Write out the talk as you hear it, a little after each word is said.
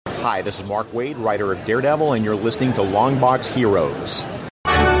Hi, this is Mark Waid, writer of Daredevil, and you're listening to Longbox Heroes.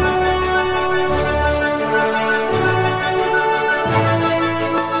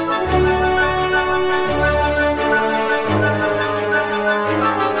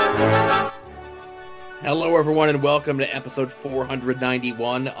 Hello, everyone, and welcome to episode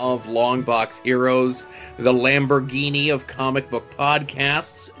 491 of Longbox Heroes, the Lamborghini of comic book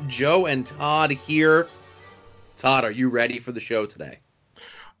podcasts. Joe and Todd here. Todd, are you ready for the show today?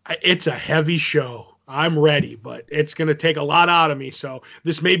 It's a heavy show. I'm ready, but it's going to take a lot out of me, so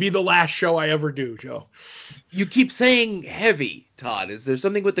this may be the last show I ever do, Joe. You keep saying heavy, Todd. Is there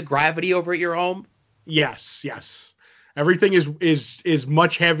something with the gravity over at your home? Yes. Everything is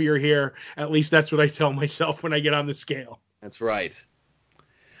much heavier here. At least that's what I tell myself when I get on the scale. That's right.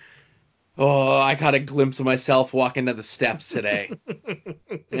 Oh, I got a glimpse of myself walking down the steps today.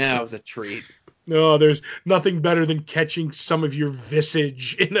 Yeah, it was a treat. No, there's nothing better than catching some of your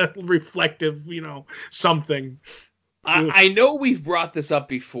visage in a reflective, something. I know we've brought this up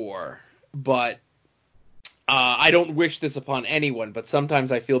before, but I don't wish this upon anyone, but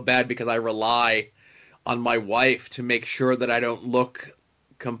sometimes I feel bad because I rely on my wife to make sure that I don't look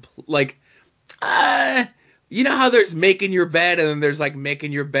you know how there's making your bed and then there's like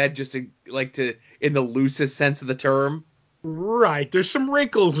making your bed just to in the loosest sense of the term? Right. There's some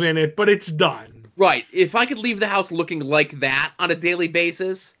wrinkles in it, but it's done. Right. If I could leave the house looking like that on a daily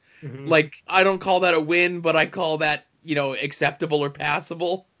basis, I don't call that a win, but I call that, acceptable or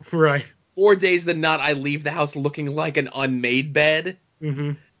passable. Right. 4 days than not, I leave the house looking like an unmade bed.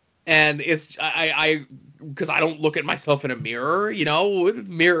 Mm-hmm. And it's because I don't look at myself in a mirror,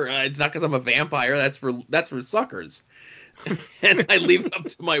 mirror. It's not because I'm a vampire. That's for suckers. And I leave it up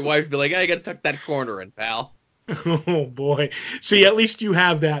to my wife to be like, I got to tuck that corner in, pal. Oh boy. See, at least you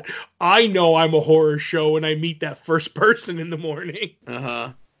have that. I know I'm a horror show when I meet that first person in the morning.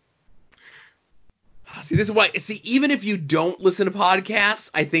 Uh-huh. See, this is why. See, even if you don't listen to podcasts,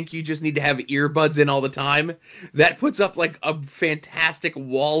 I think you just need to have earbuds in all the time. That puts up like a fantastic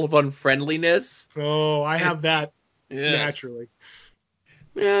wall of unfriendliness. Oh, I have that naturally.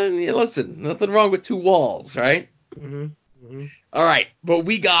 Man, listen, nothing wrong with two walls, right? Mm-hmm. Mm-hmm. All right, but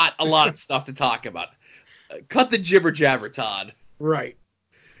we got a lot of stuff to talk about. Cut the jibber jabber, Todd. Right.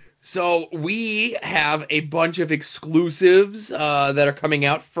 So we have a bunch of exclusives that are coming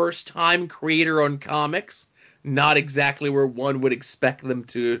out. First-time creator-owned comics. Not exactly where one would expect them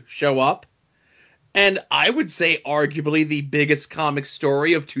to show up. And I would say arguably the biggest comic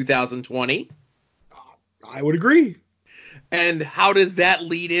story of 2020. I would agree. And how does that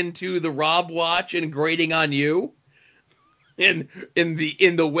lead into the Rob Watch and grading on you? In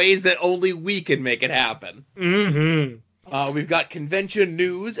the ways that only we can make it happen. Mm-hmm. We've got convention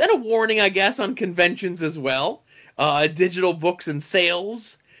news and a warning, I guess, on conventions as well. Digital books and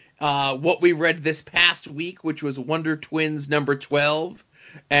sales. What we read this past week, which was Wonder Twins number 12,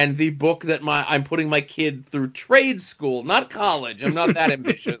 and the book that I'm putting my kid through trade school, not college. I'm not that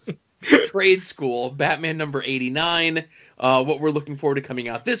ambitious. Trade school, Batman number 89. What we're looking forward to coming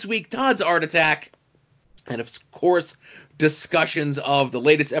out this week, Todd's Art Attack, and of course, discussions of the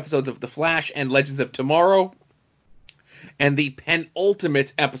latest episodes of The Flash and Legends of Tomorrow, and the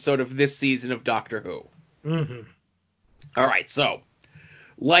penultimate episode of this season of Doctor Who. Mm-hmm. All right, so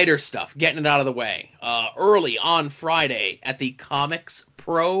lighter stuff, getting it out of the way. Early on Friday at the Comics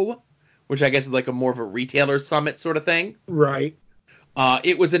Pro, which I guess is like a more of a retailer summit sort of thing. Right.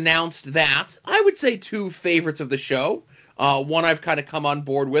 It was announced that, I would say, two favorites of the show. One I've kind of come on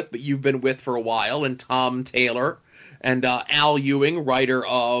board with, but you've been with for a while, and Tom Taylor and Al Ewing, writer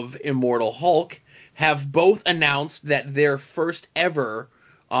of Immortal Hulk, have both announced that their first ever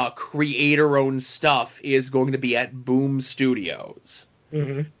creator-owned stuff is going to be at Boom Studios.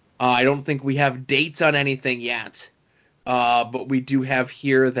 Mm-hmm. I don't think we have dates on anything yet, but we do have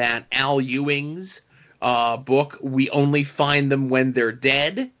here that Al Ewing's book, We Only Find Them When They're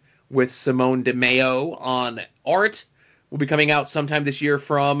Dead, with Simone DeMeo on art, will be coming out sometime this year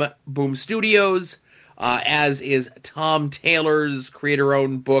from Boom Studios, as is Tom Taylor's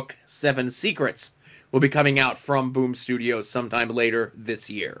creator-owned book, Seven Secrets, will be coming out from Boom Studios sometime later this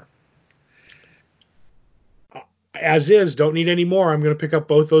year. As is, don't need any more. I'm going to pick up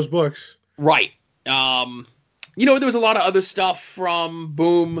both those books. Right. There was a lot of other stuff from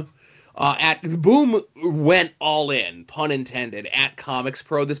Boom. Boom went all in, pun intended, at Comics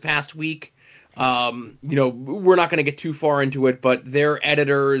Pro this past week. We're not going to get too far into it, but their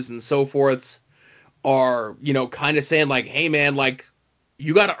editors and so forth are, kind of saying like, hey man, like,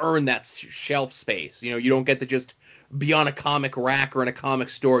 you got to earn that shelf space. You don't get to just be on a comic rack or in a comic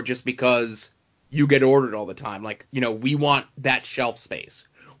store just because you get ordered all the time. Like, we want that shelf space.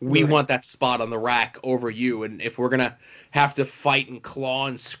 We Right. want that spot on the rack over you. And if we're going to have to fight and claw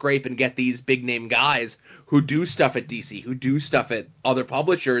and scrape and get these big name guys who do stuff at DC, who do stuff at other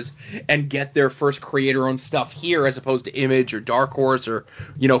publishers, and get their first creator-owned stuff here as opposed to Image or Dark Horse or,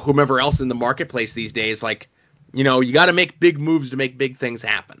 whomever else in the marketplace these days, you got to make big moves to make big things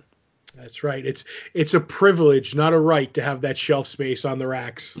happen. That's right. It's a privilege, not a right, to have that shelf space on the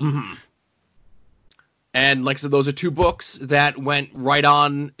racks. Mm-hmm. And like I said, those are 2 books that went right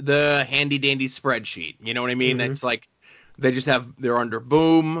on the handy dandy spreadsheet. You know what I mean? Mm-hmm. It's like they're under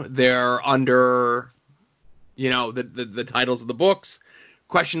Boom, they're under, the titles of the books.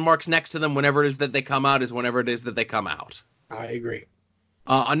 Question marks next to them whenever it is that they come out is whenever it is that they come out. I agree.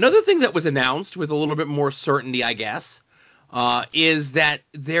 Another thing that was announced with a little bit more certainty, I guess, is that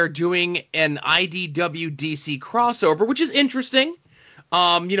they're doing an IDW DC crossover, which is interesting.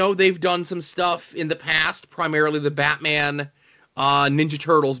 They've done some stuff in the past, primarily the Batman, Ninja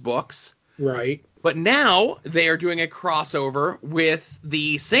Turtles books. Right. But now they are doing a crossover with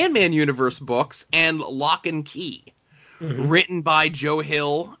the Sandman Universe books and Lock and Key, written by Joe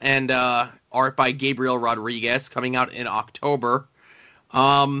Hill and art by Gabriel Rodriguez, coming out in October.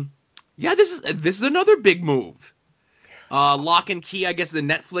 This is another big move. Lock and Key, I guess, is a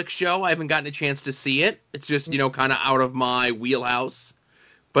Netflix show. I haven't gotten a chance to see it. It's just, kind of out of my wheelhouse.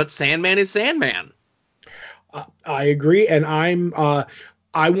 But Sandman is Sandman. I agree, and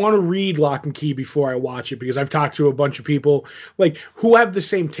I want to read Lock and Key before I watch it because I've talked to a bunch of people who have the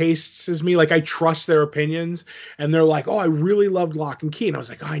same tastes as me. I trust their opinions, and they're like, "Oh, I really loved Lock and Key," and I was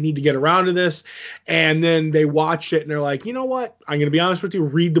like, "Oh, I need to get around to this." And then they watched it, and they're like, "You know what? I'm going to be honest with you.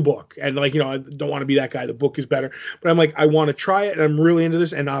 Read the book." And I don't want to be that guy. The book is better, but I'm like, I want to try it, and I'm really into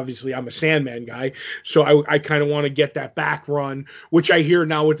this. And obviously, I'm a Sandman guy, so I kind of want to get that back run, which I hear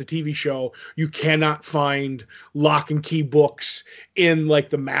now with the TV show. You cannot find Lock and Key books in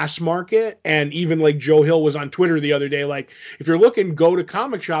the mass market, and even Joe Hill was on Twitter the other day, if you're looking, go to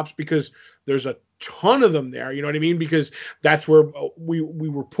comic shops because there's a ton of them there, you know what I mean? Because that's where we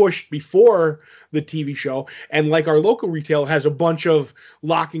were pushed before the TV show, and our local retail has a bunch of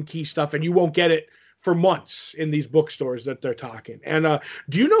Lock and Key stuff, and you won't get it for months in these bookstores that they're talking. And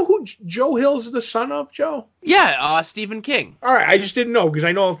do you know who Joe Hill's the son of, Joe? Yeah, Stephen King. All right, I just didn't know because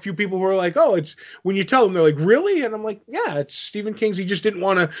I know a few people who are like, "Oh, it's," when you tell them, they're like, "Really?" And I'm like, "Yeah, it's Stephen King's. He just didn't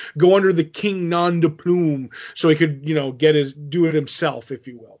want to go under the King nom de plume, so he could, do it himself, if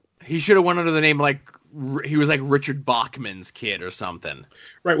you will." He should have went under the name he was Richard Bachman's kid or something.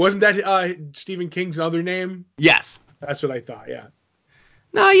 Right? Wasn't that Stephen King's other name? Yes, that's what I thought. Yeah.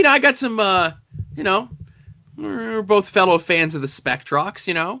 No, I got some. We're both fellow fans of the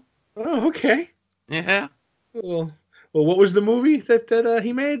Spectrox. Oh, okay. Yeah. Well, what was the movie that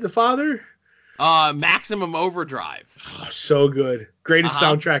he made? The Father? Maximum Overdrive. Oh, so good. Greatest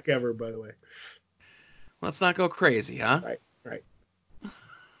soundtrack ever, by the way. Let's not go crazy, huh? Right.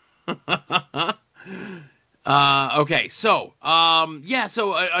 Okay, so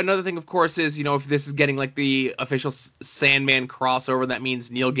another thing, of course, is if this is getting the official Sandman crossover, that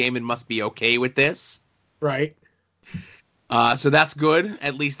means Neil Gaiman must be okay with this. Right. So that's good.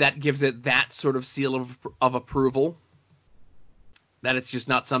 At least that gives it that sort of seal of approval. That it's just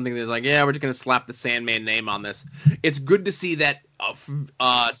not something that's we're just going to slap the Sandman name on this. It's good to see that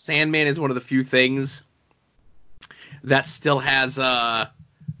Sandman is one of the few things that still has,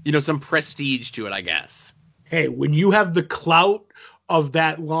 some prestige to it, I guess. Hey, when you have the clout of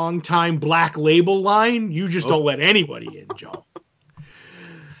that long-time Black Label line, you just don't let anybody in, Joe.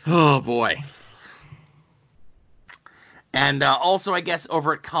 Oh, boy. And also, I guess,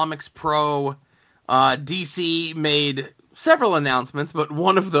 over at Comics Pro, DC made several announcements, but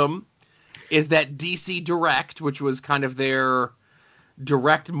one of them is that DC Direct, which was kind of their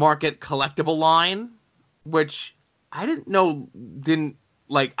direct market collectible line, which I didn't know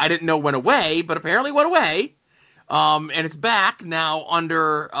went away, but apparently went away. And it's back now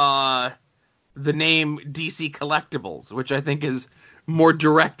under the name DC Collectibles, which I think is more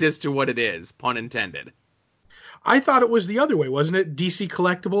direct as to what it is, pun intended. I thought it was the other way, wasn't it? DC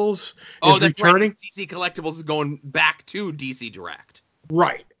Collectibles is returning. Right. DC Collectibles is going back to DC Direct.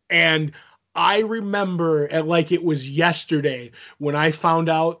 Right. And I remember it was yesterday when I found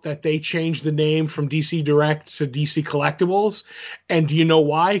out that they changed the name from DC Direct to DC Collectibles. And do you know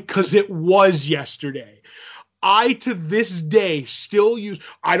why? Because it was yesterday. I, to this day, still use...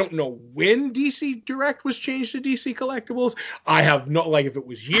 I don't know when DC Direct was changed to DC Collectibles. I have no... if it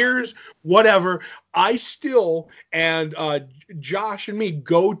was years, whatever. I still, and Josh and me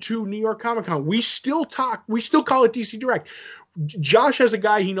go to New York Comic Con. We still call it DC Direct. Josh has a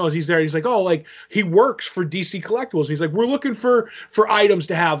guy he knows. He's there. He's like, oh, like he works for DC Collectibles. He's like, we're looking for items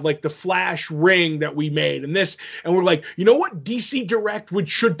to have like the Flash ring that we made and this. And we're like, you know what DC Direct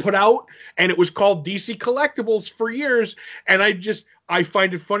should put out? And it was called DC Collectibles for years. And I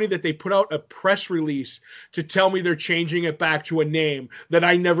find it funny that they put out a press release to tell me they're changing it back to a name that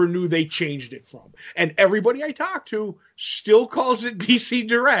I never knew they changed it from. And everybody I talk to still calls it DC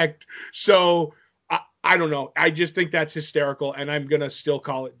Direct. So I don't know. I just think that's hysterical, and I'm going to still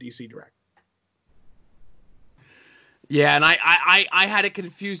call it DC Direct. Yeah, and I had it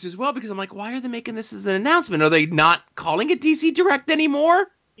confused as well because I'm like, why are they making this as an announcement? Are they not calling it DC Direct anymore?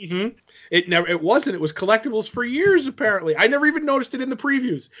 Mm-hmm. It wasn't. It was Collectibles for years, apparently. I never even noticed it in the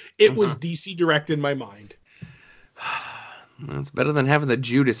previews. It was DC Direct in my mind. It's better than having the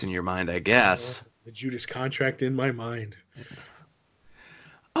Judas in your mind, I guess. The Judas contract in my mind.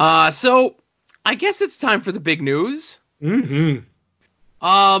 So I guess it's time for the big news. Mm-hmm.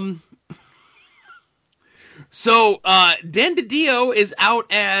 So Dan DiDio is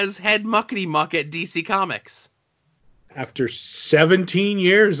out as head muckety muck at DC Comics. After 17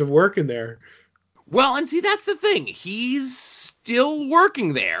 years of working there. Well, and see, that's the thing. He's still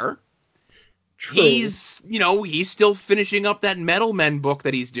working there. True. He's still finishing up that Metal Men book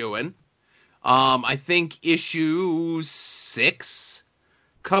that he's doing. I think issue 6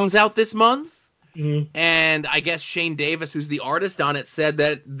 comes out this month. Mm-hmm. And I guess Shane Davis, who's the artist on it, said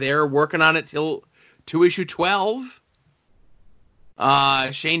that they're working on it to issue 12.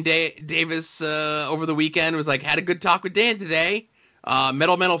 Shane Davis over the weekend was like, had a good talk with Dan today.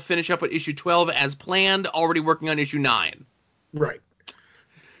 Metal Men will finish up with issue 12 as planned, already working on issue 9. Right.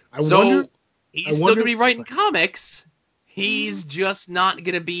 He's still going to be writing comics. He's just not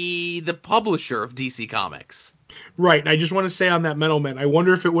going to be the publisher of DC Comics. Right, and I just want to say on that Metal Men, I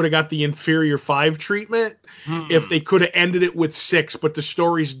wonder if it would have got the inferior 5 treatment if they could have ended it with 6, but the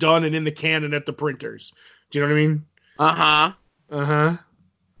story's done and in the canon at the printers. Do you know what I mean? Uh-huh. Uh-huh.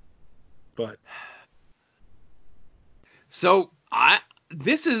 But. So,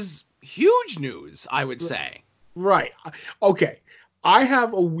 this is huge news, I would say. Right. Okay. I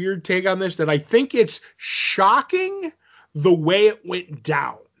have a weird take on this that I think it's shocking the way it went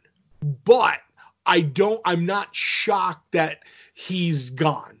down. But I'm not shocked that he's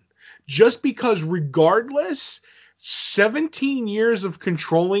gone. Just because regardless, 17 years of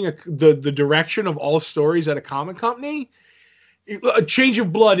controlling the direction of all stories at a comic company, a change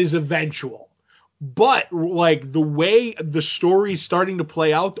of blood is eventual. But like the way the story's starting to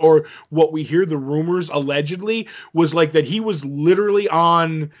play out, or what we hear the rumors allegedly was like that he was literally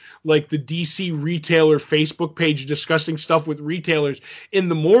on like the DC retailer Facebook page discussing stuff with retailers in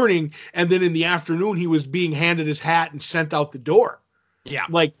the morning, and then in the afternoon he was being handed his hat and sent out the door. Yeah.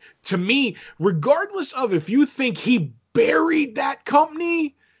 Like, to me, regardless of if you think he buried that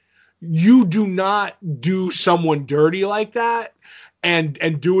company, you do not do someone dirty like that. And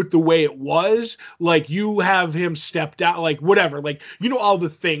do it the way it was. Like, you have him step down, like whatever, like, all the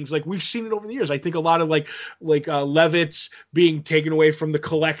things, like we've seen it over the years. I think a lot of like Levitz being taken away from the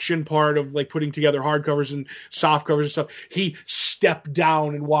collection part of like putting together hardcovers and soft covers and stuff. He stepped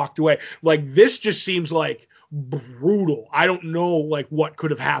down and walked away. Like, this just seems like brutal. I don't know like what could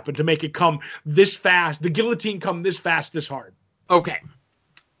have happened to make it come this fast. The guillotine come this fast, this hard. Okay.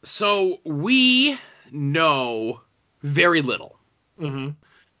 So we know very little. Mm-hmm.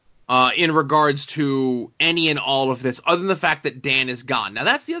 In regards to any and all of this, other than the fact that Dan is gone. Now,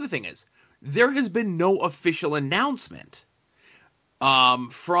 that's the other thing is, there has been no official announcement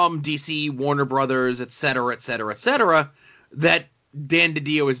from DC, Warner Brothers, et cetera, that Dan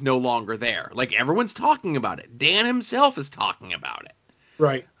DiDio is no longer there. Like, everyone's talking about it. Dan himself is talking about it.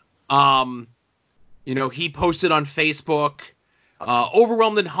 Right. He posted on Facebook,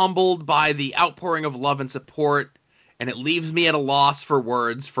 overwhelmed and humbled by the outpouring of love and support, and it leaves me at a loss for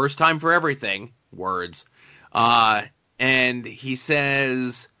words. First time for everything. Words. And he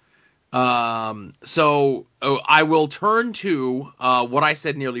says, so I will turn to what I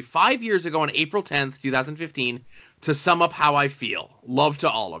said nearly 5 years ago on April 10th, 2015, to sum up how I feel. Love to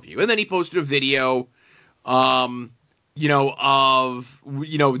all of you. And then he posted a video, of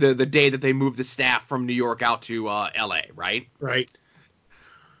the day that they moved the staff from New York out to LA, right? Right.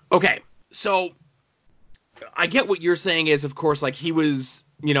 Okay, so I get what you're saying is, of course, like he was,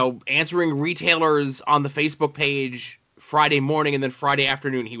 answering retailers on the Facebook page Friday morning, and then Friday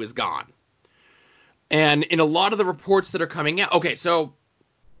afternoon he was gone. And in a lot of the reports that are coming out, okay, so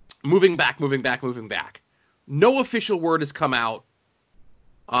moving back. No official word has come out.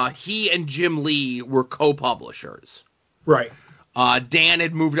 He and Jim Lee were co-publishers. Right. Dan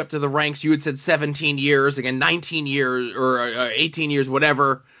had moved up to the ranks. You had said 17 years, again, 19 years or 18 years,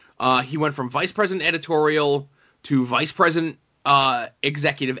 whatever. He went from vice president editorial to vice president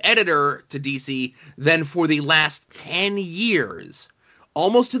executive editor to DC. Then for the last 10 years,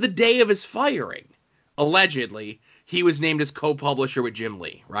 almost to the day of his firing, allegedly, he was named as co-publisher with Jim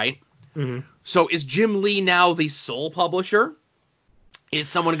Lee, right? Mm-hmm. So is Jim Lee now the sole publisher? Is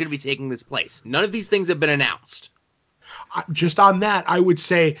someone going to be taking this place? None of these things have been announced. Just on that, I would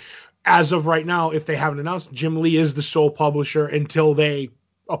say, as of right now, if they haven't announced, Jim Lee is the sole publisher until they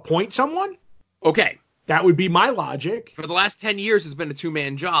appoint someone. Okay. That would be my logic. For the last 10 years, it's been a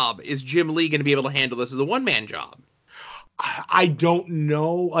two-man job. Is Jim Lee going to be able to handle this as a one-man job? I don't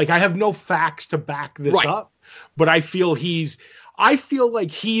know. Like, I have no facts to back this up, but I feel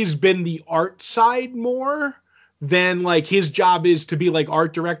like he's been the art side more than like his job is to be like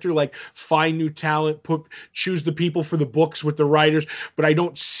art director, like find new talent, choose the people for the books with the writers. But I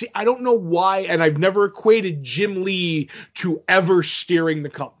don't know why. And I've never equated Jim Lee to ever steering the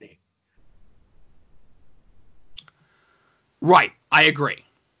company. Right. I agree.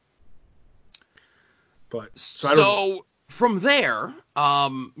 But so from there,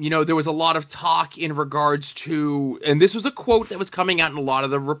 there was a lot of talk in regards to, and this was a quote that was coming out in a lot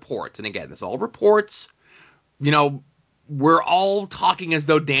of the reports. And again, this is all reports. We're all talking as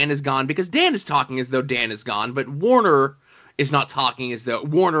though Dan is gone because Dan is talking as though Dan is gone, but Warner is not talking as though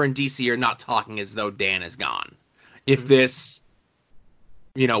Warner and DC are not talking as though Dan is gone. If this,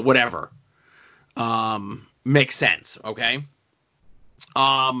 whatever, makes sense. Okay.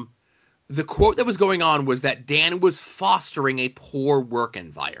 The quote that was going on was that Dan was fostering a poor work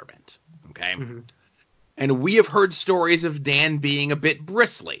environment. Okay. Mm-hmm. And we have heard stories of Dan being a bit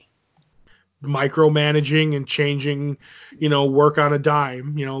bristly. Micromanaging and changing, work on a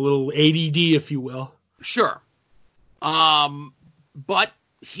dime, a little ADD, if you will. Sure. But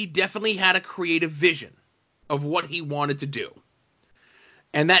he definitely had a creative vision of what he wanted to do.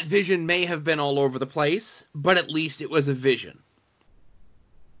 And that vision may have been all over the place, but at least it was a vision.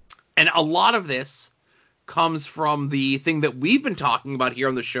 And a lot of this comes from the thing that we've been talking about here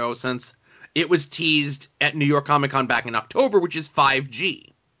on the show since it was teased at New York Comic Con back in October, which is 5G.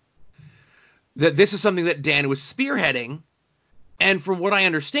 That this is something that Dan was spearheading, and from what I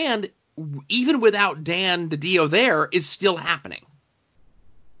understand, even without Dan DiDio there, is still happening.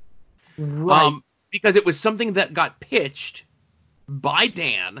 Right. Because it was something that got pitched by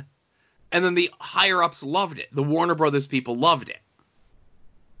Dan, and then the higher-ups loved it. The Warner Brothers people loved it.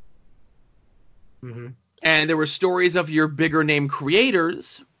 Mm-hmm. And there were stories of your bigger-name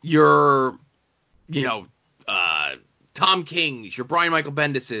creators, your, Tom King's, your Brian Michael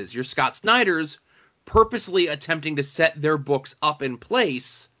Bendis's, your Scott Snyder's, purposely attempting to set their books up in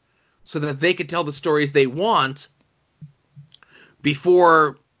place so that they could tell the stories they want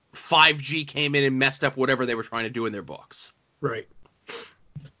before 5G came in and messed up whatever they were trying to do in their books. Right.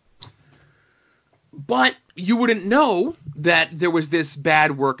 But you wouldn't know that there was this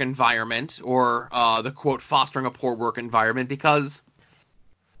bad work environment or the quote, fostering a poor work environment because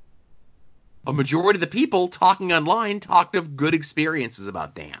a majority of the people talking online talked of good experiences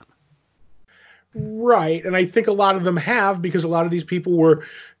about Dan. Right. And I think a lot of them have because a lot of these people were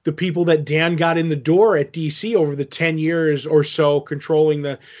the people that Dan got in the door at DC over the 10 years or so controlling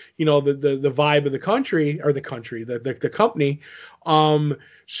the vibe of the country or the company.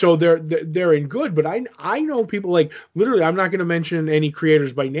 So they're in good, but I know people like literally, I'm not going to mention any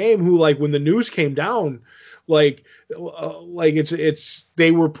creators by name who like when the news came down, like it's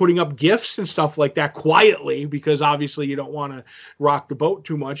they were putting up gifts and stuff like that quietly because obviously you don't want to rock the boat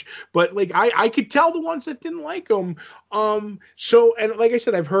too much. But like I could tell the ones that didn't like him. So and like I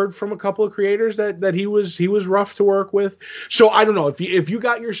said, I've heard from a couple of creators that he was rough to work with. So I don't know if you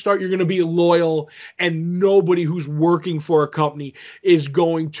got your start, you're going to be loyal, and nobody who's working for a company is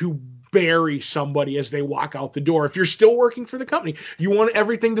going to bury somebody as they walk out the door. If you're still working for the company, you want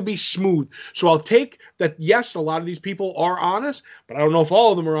everything to be smooth. So I'll take that. Yes, a lot of these people are honest, but I don't know if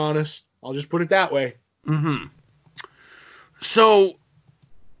all of them are honest. I'll just put it that way. Mm-hmm. So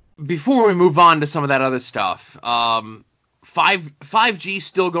before we move on to some of that other stuff, 5G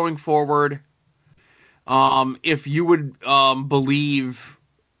still going forward. If you would believe,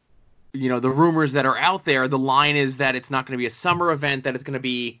 the rumors that are out there, the line is that it's not going to be a summer event, that it's going to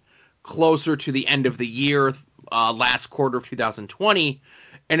be closer to the end of the year, last quarter of 2020,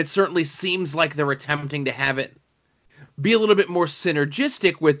 and it certainly seems like they're attempting to have it be a little bit more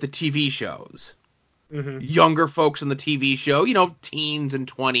synergistic with the TV shows. Mm-hmm. Younger folks on the TV show, teens and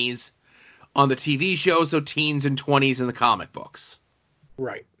 20s on the TV show, so teens and 20s in the comic books.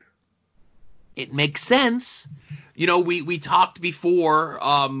 Right. It makes sense. You know, we talked before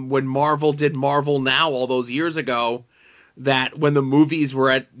when Marvel did Marvel Now all those years ago, that when the movies were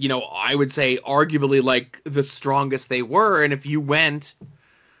at, you know, I would say arguably like the strongest they were, and if you went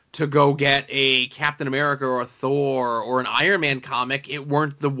to go get a Captain America or a Thor or an Iron Man comic, it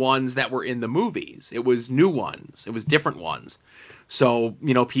weren't the ones that were in the movies. It was new ones. It was different ones. So,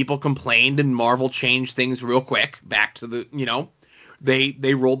 you know, people complained and Marvel changed things real quick back to the, you know,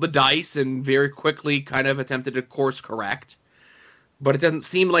 they rolled the dice and very quickly kind of attempted to course correct. But it doesn't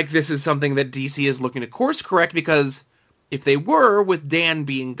seem like this is something that DC is looking to course correct, because if they were, with Dan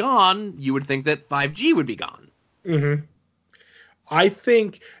being gone, you would think that 5G would be gone. Mm-hmm. I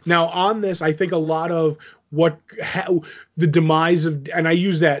think now on this, I think a lot of the demise of, and I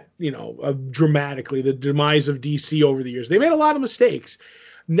use that, you know, dramatically, the demise of DC over the years. They made a lot of mistakes.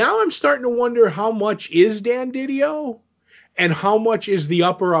 Now I'm starting to wonder how much is Dan Didio and how much is the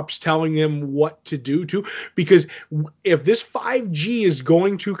upper ups telling them what to do to, because if this 5G is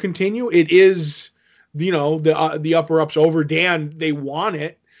going to continue, it is, you know, the upper ups over Dan, they want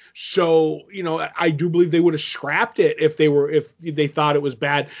it. So, you know, I do believe they would have scrapped it if they thought it was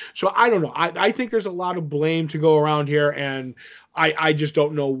bad. So I don't know. I think there's a lot of blame to go around here, and I just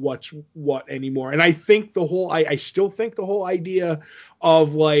don't know what's what anymore. And I think I still think the whole idea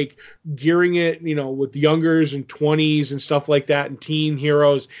of like gearing it, you know, with youngers and 20s and stuff like that and teen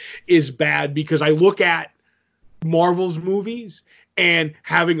heroes is bad, because I look at Marvel's movies and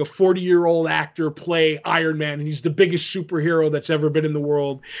having a 40-year-old actor play Iron Man, and he's the biggest superhero that's ever been in the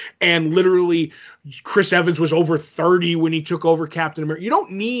world. And literally, Chris Evans was over 30 when he took over Captain America. You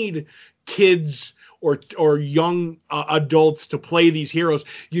don't need kids or young adults to play these heroes.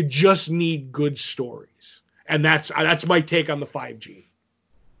 You just need good stories. And that's my take on the 5G.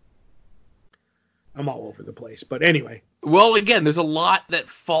 I'm all over the place, but anyway. Well, again, there's a lot that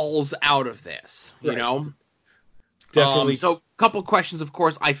falls out of this, you know? Definitely. So, couple questions, of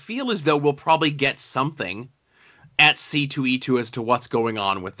course. I feel as though we'll probably get something at C2E2 as to what's going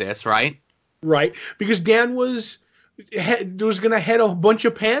on with this, right? Right, because Dan was going to head a bunch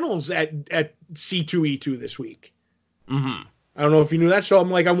of panels at C2E2 this week. Mm-hmm. I don't know if you knew that, so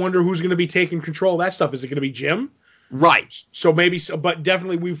I'm like, I wonder who's going to be taking control of that stuff. Is it going to be Jim? Right. So maybe, but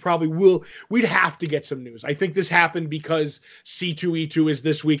definitely we'd have to get some news. I think this happened because C2E2 is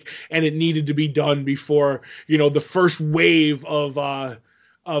this week, and it needed to be done before, you know, the first wave of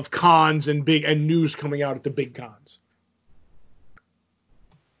cons and news coming out at the big cons.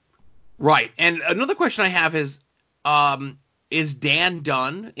 Right. And another question I have is Dan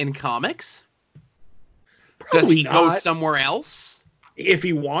done in comics? Probably Does he not. go somewhere else? If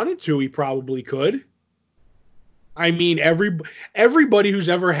he wanted to, he probably could. I mean, everybody who's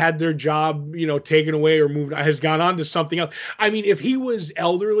ever had their job, you know, taken away or moved has gone on to something else. I mean, if he was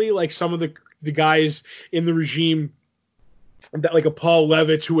elderly, like some of the guys in the regime, that like a Paul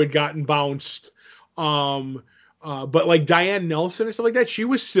Levitz who had gotten bounced, but like Diane Nelson and stuff like that, she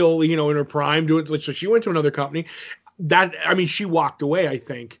was still, you know, in her prime doing. So she went to another company. That, I mean, she walked away, I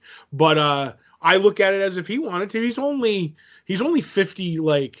think. But I look at it as if he wanted to. He's only 50,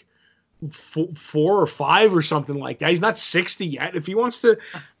 like 4 or 5 or something like that. He's not 60 yet. If he wants to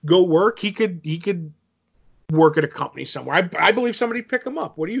go work, he could work at a company somewhere. I believe somebody pick him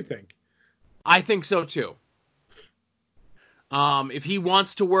up. What do you think? I think so too. If he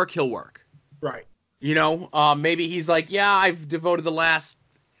wants to work, he'll work. Right. You know, maybe he's like, yeah, I've devoted the last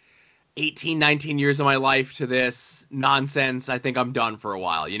 18, 19 years of my life to this nonsense. I think I'm done for a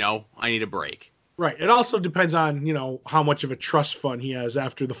while. You know, I need a break. Right. It also depends on, you know, how much of a trust fund he has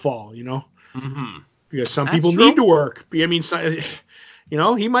after the fall, you know, because some people need to work. I mean, you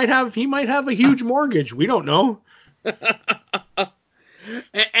know, he might have a huge mortgage. We don't know.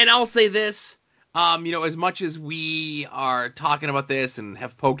 And I'll say this, you know, as much as we are talking about this and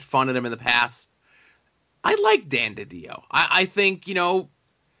have poked fun at him in the past, I like Dan Didio. I think, you know,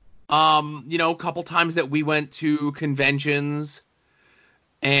 a couple times that we went to conventions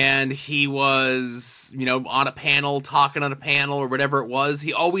and he was, you know, on a panel, talking on a panel or whatever it was,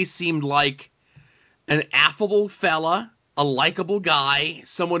 he always seemed like an affable fella, a likable guy,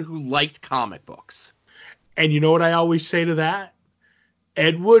 someone who liked comic books. And you know what I always say to that?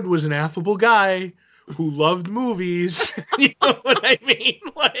 Ed Wood was an affable guy who loved movies. You know what I mean?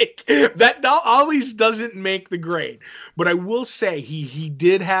 Like, that always doesn't make the grade. But I will say he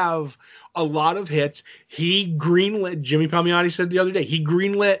did have a lot of hits. He greenlit, Jimmy Palmiotti said the other day, he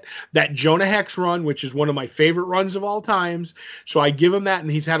greenlit that Jonah Hex run, which is one of my favorite runs of all times. So I give him that, and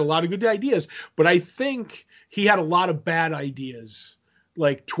he's had a lot of good ideas. But I think he had a lot of bad ideas,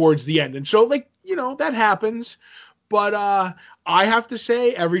 like, towards the end. And so, like, you know, that happens. But I have to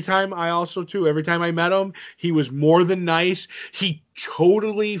say, every time I met him, he was more than nice. He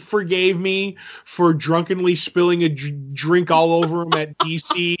totally forgave me for drunkenly spilling a drink all over him at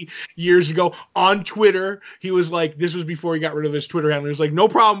DC years ago on Twitter. He was like, this was before he got rid of his Twitter handle. He was like, no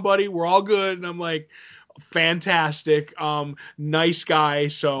problem, buddy. We're all good. And I'm like, fantastic. Nice guy.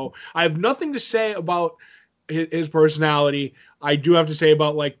 So I have nothing to say about his personality. I do have to say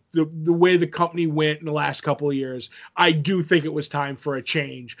about like the way the company went in the last couple of years. I do think it was time for a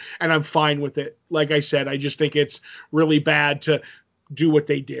change, and I'm fine with it. Like I said, I just think it's really bad to do what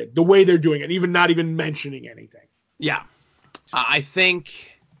they did, the way they're doing it, even not even mentioning anything. Yeah. I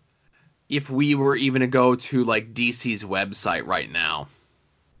think if we were even to go to like DC's website right now,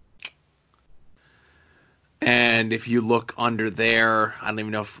 and if you look under there, I don't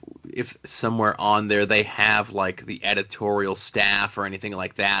even know if somewhere on there they have like the editorial staff or anything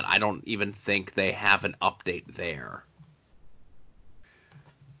like that. I don't even think they have an update there.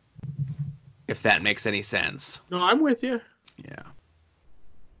 If that makes any sense. No, I'm with you. Yeah.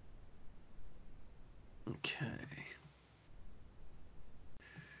 Okay.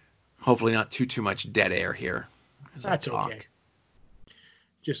 Hopefully not too much dead air here. That's okay.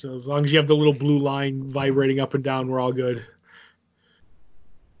 Just as long as you have the little blue line vibrating up and down, we're all good.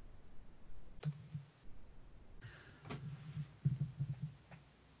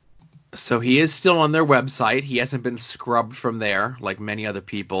 So he is still on their website. He hasn't been scrubbed from there like many other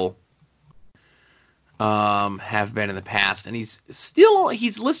people have been in the past. And he's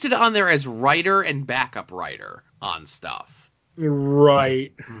listed on there as writer and backup writer on stuff.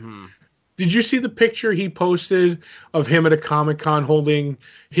 Right. Mm-hmm. Did you see the picture he posted of him at a Comic-Con holding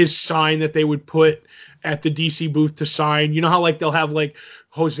his sign that they would put at the DC booth to sign? You know how like they'll have like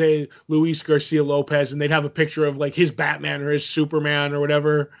Jose Luis Garcia Lopez and they'd have a picture of like his Batman or his Superman or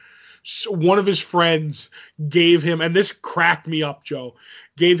whatever. So one of his friends gave him, and this cracked me up, Joe,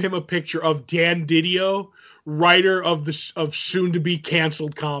 gave him a picture of Dan Didio, writer of soon to be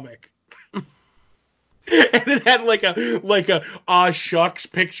canceled comic. And it had like a aw shucks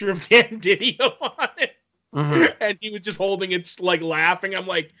picture of Dan Didio on it. Mm-hmm. And he was just holding it like laughing. I'm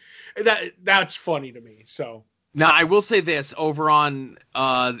like, that's funny to me. So now I will say this over on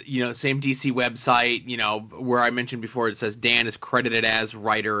same DC website, where I mentioned before, it says Dan is credited as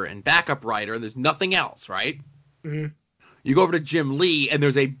writer and backup writer, and there's nothing else, right? Mm-hmm. You go over to Jim Lee and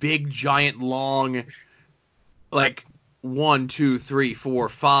there's a big giant long like 1, 2, 3, 4,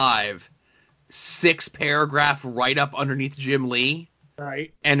 5 6 paragraph write up underneath Jim Lee.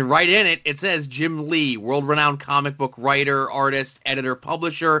 Right. And right in it, it says Jim Lee, world-renowned comic book writer, artist, editor,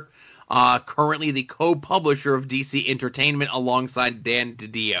 publisher, currently the co-publisher of DC Entertainment alongside Dan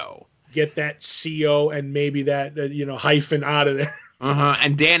DiDio. Get that CO and maybe that hyphen out of there.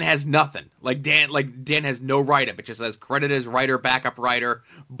 And Dan has nothing. Dan has no write-up. It just says credited as writer, backup writer,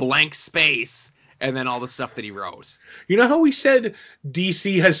 blank space, and then all the stuff that he wrote. You know how we said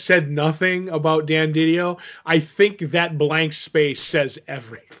DC has said nothing about Dan Didio? I think that blank space says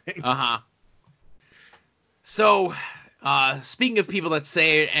everything. So, speaking of people that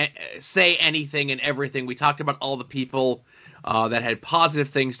say anything and everything, we talked about all the people that had positive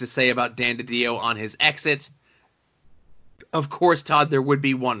things to say about Dan DiDio on his exit. Of course, Todd, there would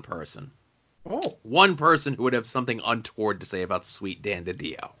be one person. Oh. One person who would have something untoward to say about sweet Dan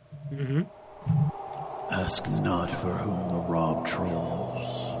DiDio. Mm-hmm. Ask not for whom the Rob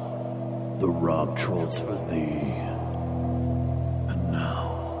trolls. The Rob trolls for thee. And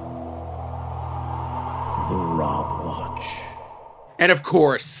now, the Rob Watch. And of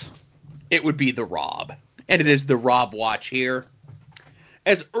course, it would be the Rob. And it is the Rob Watch here.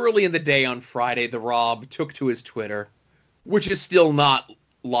 As early in the day on Friday, the Rob took to his Twitter, which is still not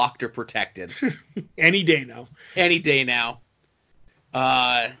locked or protected. Any day now. Any day now.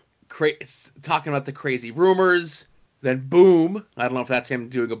 Talking about the crazy rumors. Then boom. I don't know if that's him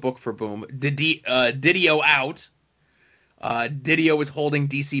doing a book for Boom. Didio out. Didio was holding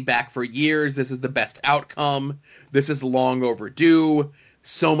DC back for years. This is the best outcome. This is long overdue.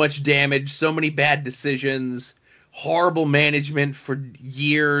 So much damage. So many bad decisions. Horrible management for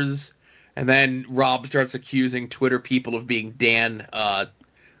years. And then Rob starts accusing Twitter people of being Dan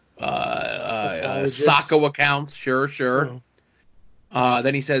Sacco accounts. Sure. Oh.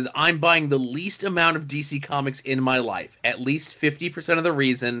 Then he says, I'm buying the least amount of DC Comics in my life. At least 50% of the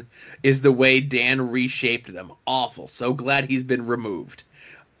reason is the way Dan reshaped them. Awful. So glad he's been removed.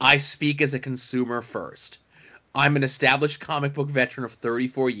 I speak as a consumer first. I'm an established comic book veteran of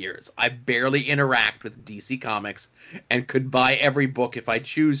 34 years. I barely interact with DC Comics and could buy every book if I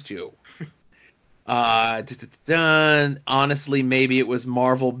choose to. Honestly, maybe it was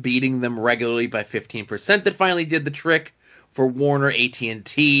Marvel beating them regularly by 15% that finally did the trick. for Warner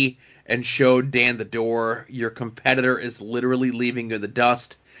AT&T and showed Dan the door, your competitor is literally leaving you in the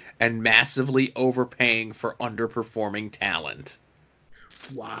dust and massively overpaying for underperforming talent.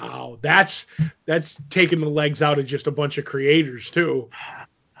 Wow, that's taking the legs out of just a bunch of creators too.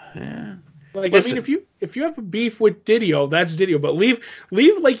 Yeah. Like, Listen, I mean, if you have a beef with Didio, that's Didio, but leave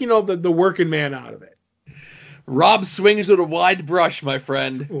like, the working man out of it. Rob swings with a wide brush, my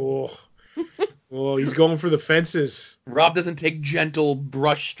friend. Oh, he's going for the fences. Rob doesn't take gentle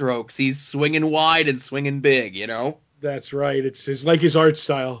brush strokes. He's swinging wide and swinging big, you know? That's right. It's his art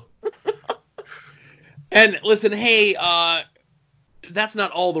style. And listen, hey, that's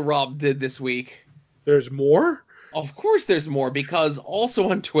not all the Rob did this week. There's more? Of course there's more, because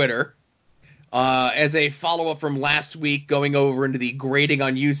also on Twitter, as a follow-up from last week going over into the Grading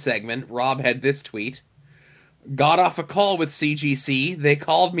on You segment, Rob had this tweet. Got off a call with CGC. They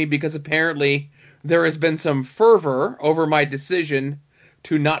called me because apparently there has been some fervor over my decision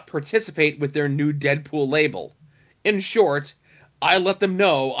to not participate with their new Deadpool label. In short, I let them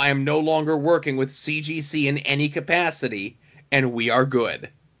know I am no longer working with CGC in any capacity, and we are good.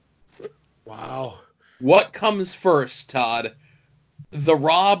 Wow. What comes first, Todd? The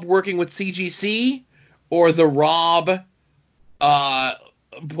Rob working with CGC, or the Rob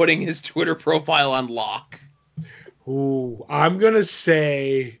putting his Twitter profile on lock? Ooh, I'm going to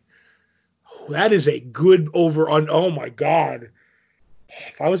say that is a good over on. Oh my God.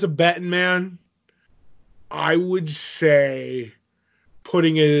 If I was a betting man, I would say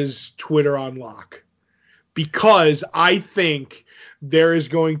putting his Twitter on lock, because I think there is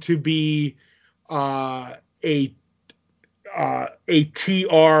going to be a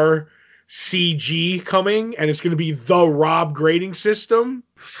TRCG coming, and it's going to be the Rob grading system.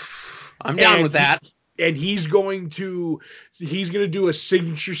 I'm down with that. And he's going to do a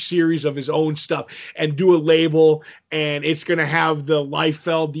signature series of his own stuff and do a label, and it's going to have the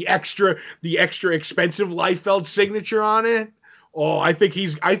Liefeld, the extra expensive Liefeld signature on it. Oh, I think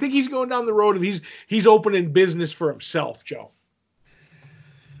he's going down the road of he's opening business for himself, Joe.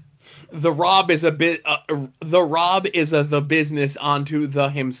 The Rob is the business onto the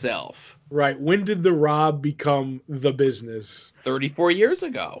himself. Right. When did the Rob become the business? 34 years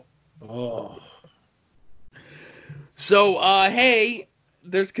ago. Oh. So, hey,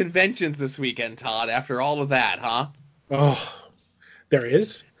 there's conventions this weekend, Todd, after all of that, huh? Oh, there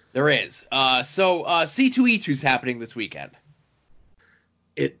is? There is. So, C2E2's happening this weekend.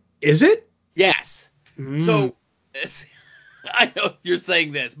 Is it? Yes. So, I know you're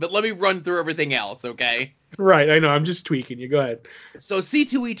saying this, but let me run through everything else, okay? Right, I know. I'm just tweaking you. Go ahead. So,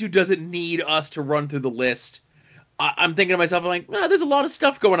 C2E2 doesn't need us to run through the list. I'm thinking to myself, I'm like, there's a lot of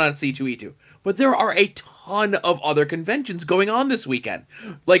stuff going on at C2E2. But there are a ton of other conventions going on this weekend.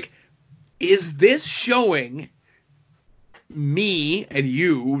 Like, is this showing me and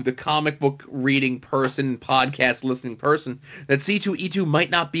you, the comic book reading person, podcast listening person, that C2E2 might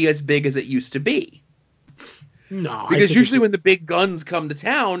not be as big as it used to be? No. Because usually when the big guns come to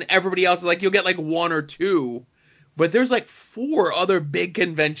town, everybody else is like, you'll get like one or two. But there's like 4 other big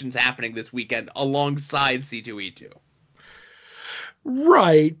conventions happening this weekend alongside C2E2.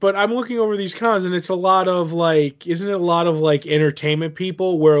 Right, but I'm looking over these cons, and it's a lot of isn't it a lot of entertainment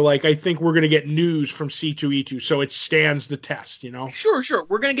people where I think we're going to get news from C2E2, so it stands the test, you know? Sure.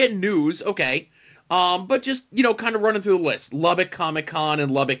 We're going to get news, okay. But just, kind of running through the list. Lubbock Comic Con in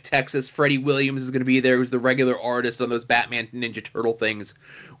Lubbock, Texas. Freddie Williams is going to be there, who's the regular artist on those Batman Ninja Turtle things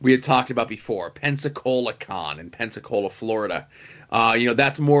we had talked about before. Pensacola Con in Pensacola, Florida.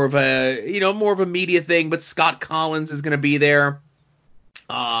 That's more of a media thing, but Scott Collins is going to be there.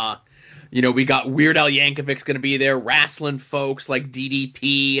 We got Weird Al Yankovic's going to be there. Wrestling folks like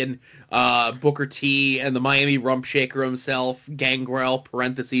DDP and Booker T and the Miami Rump Shaker himself, Gangrel,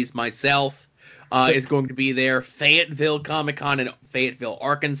 parentheses, myself, is going to be there. Fayetteville Comic-Con in Fayetteville,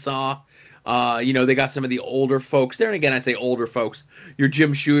 Arkansas. They got some of the older folks there. And again, I say older folks. Your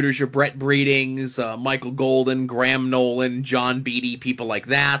Jim Shooters, your Brett Breedings, Michael Golden, Graham Nolan, John Beatty, people like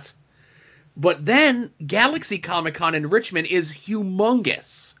that. But then Galaxy Comic-Con in Richmond is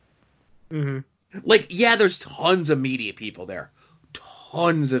humongous. Mm-hmm. There's tons of media people there.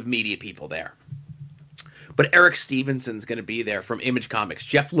 But Eric Stevenson's going to be there from Image Comics.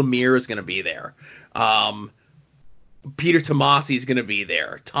 Jeff Lemire is going to be there. Peter Tomasi is going to be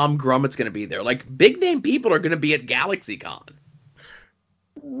there. Tom Grummett's going to be there. Big name people are going to be at GalaxyCon.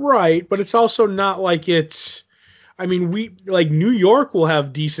 Right, but it's also not like it's... I mean, we like New York will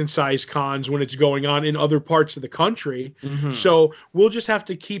have decent sized cons when it's going on in other parts of the country. Mm-hmm. So we'll just have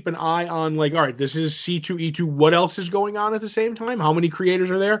to keep an eye on like, all right, this is C2E2. What else is going on at the same time? How many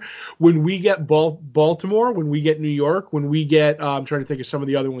creators are there? When we get Baltimore, when we get New York, when we get, I'm trying to think of some of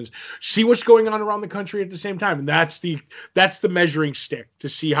the other ones, see what's going on around the country at the same time. And that's the measuring stick to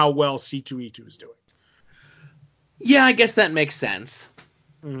see how well C2E2 is doing. Yeah, I guess that makes sense.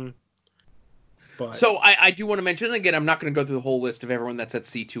 Mm-hmm. But. So I do want to mention, and again, I'm not going to go through the whole list of everyone that's at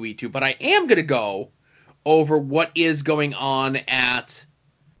C2E2, but I am going to go over what is going on at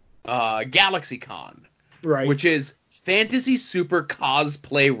GalaxyCon, right? Which is Fantasy Super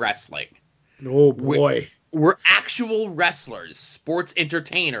Cosplay Wrestling. Oh boy, where actual wrestlers, sports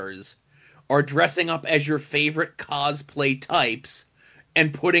entertainers, are dressing up as your favorite cosplay types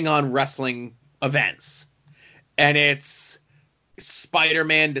and putting on wrestling events, and it's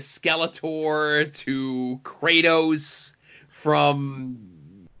Spider-Man to Skeletor to Kratos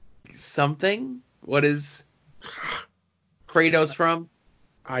from something. What is Kratos from?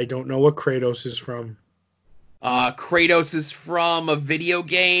 I don't know what Kratos is from. Kratos is from a video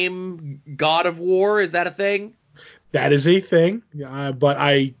game, God of War. Is that a thing? That is a thing. But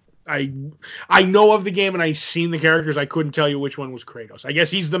I know of the game and I've seen the characters. I couldn't tell you which one was Kratos. I guess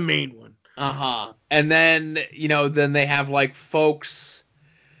he's the main one. And then, then they have like folks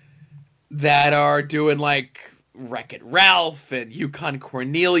that are doing like Wreck-It Ralph and Yukon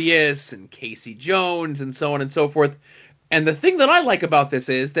Cornelius and Casey Jones and so on and so forth. And the thing that I like about this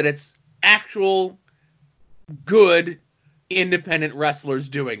is that it's actual good independent wrestlers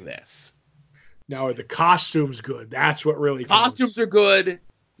doing this. Now, are the costumes good? That's what really costumes are good.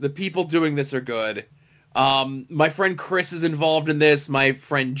 The people doing this are good. My friend Chris is involved in this. My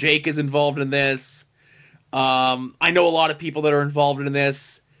friend Jake is involved in this. I know a lot of people that are involved in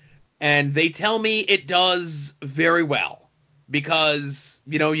this, and they tell me it does very well because,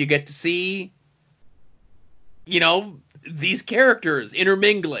 you get to see, these characters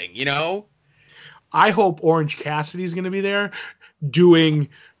intermingling, I hope Orange Cassidy is going to be there doing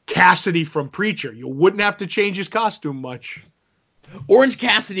Cassidy from Preacher. You wouldn't have to change his costume much. Orange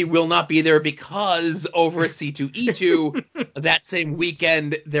Cassidy will not be there because over at C2E2 that same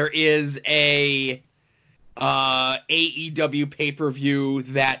weekend there is a AEW pay-per-view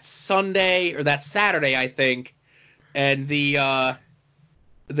that Sunday or that Saturday, I think, and the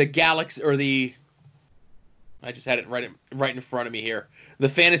Galaxy or the I just had it right in front of me here. The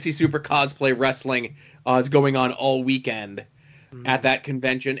Fantasy Super Cosplay Wrestling is going on all weekend at that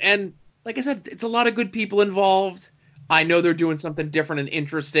convention, and like I said, it's a lot of good people involved. I know they're doing something different and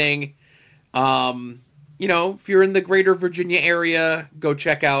interesting. If you're in the greater Virginia area, go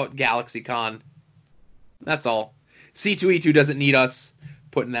check out GalaxyCon. That's all. C2E2 doesn't need us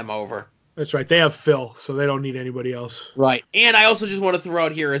putting them over. That's right. They have Phil, so they don't need anybody else. Right. And I also just want to throw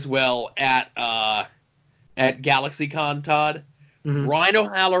out here as well at GalaxyCon, Todd, Brian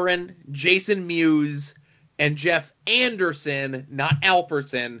O'Halloran, Jason Mewes, and Jeff Anderson, not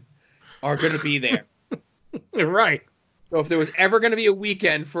Alperson, are going to be there. Right. So if there was ever going to be a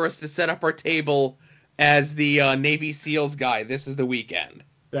weekend for us to set up our table as the Navy SEALs guy, this is the weekend.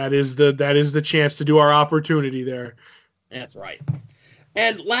 That is the chance to do our opportunity there. That's right.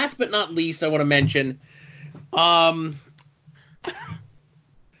 And last but not least, I want to mention, a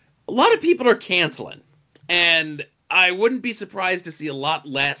lot of people are canceling, and I wouldn't be surprised to see a lot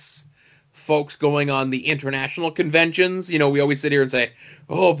less folks going on the international conventions. We always sit here and say,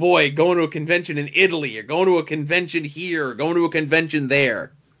 oh boy, going to a convention in Italy, or going to a convention here, or going to a convention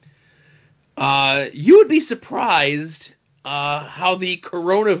there. You would be surprised how the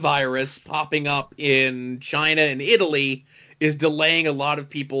coronavirus popping up in China and Italy is delaying a lot of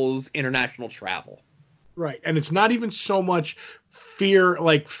people's international travel. Right. And it's not even so much fear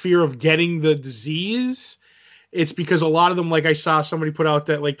of getting the disease. It's because a lot of them, like I saw somebody put out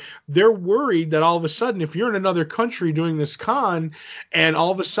that like they're worried that all of a sudden, if you're in another country doing this con, and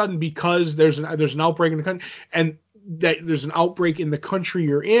all of a sudden because there's an outbreak in the country, and that there's an outbreak in the country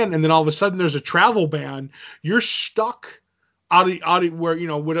you're in, and then all of a sudden there's a travel ban, you're stuck out of where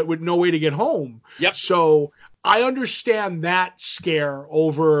with no way to get home. Yep. So I understand that scare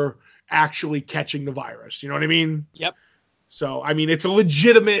over actually catching the virus. You know what I mean? Yep. So I mean, it's a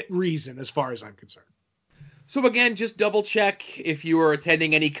legitimate reason as far as I'm concerned. So again, just double check if you are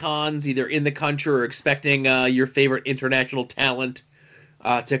attending any cons, either in the country or expecting your favorite international talent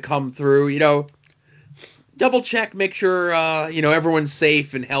to come through. Double check, make sure everyone's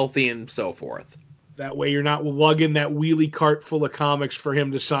safe and healthy and so forth. That way, you're not lugging that wheelie cart full of comics for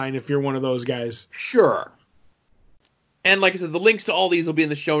him to sign if you're one of those guys. Sure. And like I said, the links to all these will be in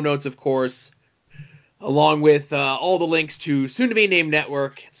the show notes, of course. along with all the links to Soon to Be Named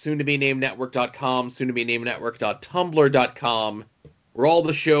Network, soon-to-be-named-network.com, soon-to-be-named-network.tumblr.com, where all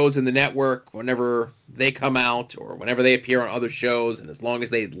the shows in the network, whenever they come out or whenever they appear on other shows, and as long as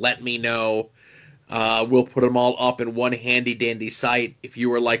they let me know, we'll put them all up in one handy-dandy site. If you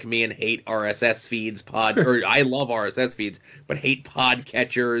were like me and hate RSS feeds, or I love RSS feeds, but hate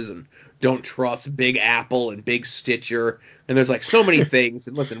podcatchers and don't trust Big Apple and Big Stitcher, and there's like so many things.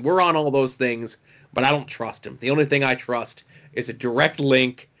 And listen, we're on all those things, but I don't trust them. The only thing I trust is a direct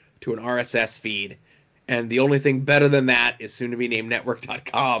link to an RSS feed. And the only thing better than that is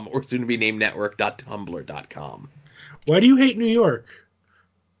soon-to-be-named-network.com or soon-to-be-named-network.tumblr.com. Why do you hate New York?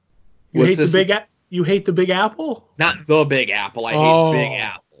 You hate the Big Apple? Not the Big Apple. I hate Big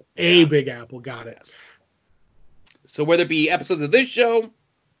Apple. Big Apple. Got it. So whether it be episodes of this show,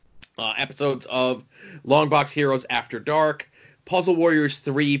 episodes of Longbox Heroes After Dark, Puzzle Warriors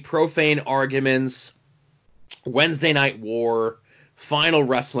 3, Profane Arguments, Wednesday Night War, Final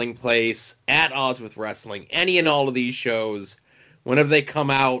Wrestling Place, At Odds with Wrestling, any and all of these shows, whenever they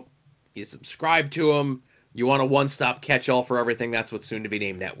come out, you subscribe to them. You want a one-stop catch-all for everything. That's what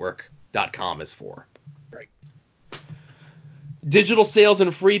soon-to-be-named-network.com is for. Right. Digital sales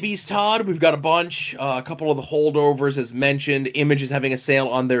and freebies, Todd. We've got a bunch. A couple of the holdovers, as mentioned. Image is having a sale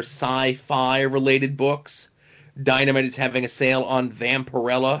on their sci-fi-related books. Dynamite is having a sale on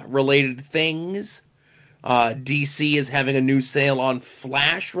Vampirella-related things. DC is having a new sale on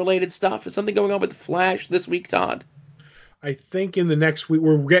Flash-related stuff. Is something going on with Flash this week, Todd? I think in the next week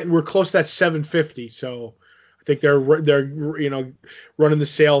we're close to that 750. So I think they're running the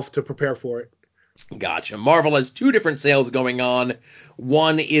sale to prepare for it. Gotcha. Marvel has two different sales going on.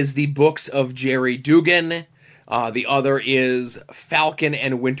 One is the books of Jerry Dugan. The other is Falcon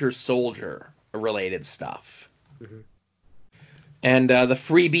and Winter Soldier related stuff. Mm-hmm. And the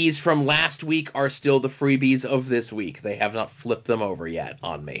freebies from last week are still the freebies of this week. They have not flipped them over yet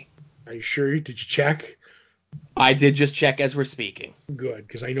on me. Are you sure? Did you check? I did just check as we're speaking. Good,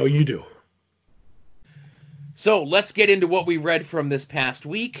 because I know you do. So let's get into what we read from this past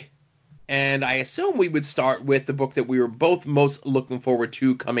week. And I assume we would start with the book that we were both most looking forward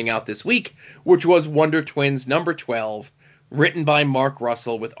to coming out this week, which was Wonder Twins number 12, written by Mark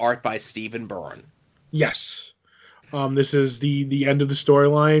Russell with art by Stephen Byrne. Yes. This is the end of the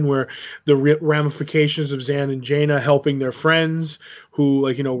storyline where the ramifications of Zan and Jaina helping their friends who,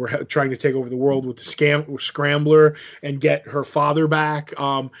 were trying to take over the world with the Scrambler and get her father back.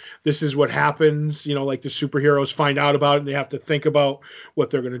 This is what happens, the superheroes find out about it and they have to think about what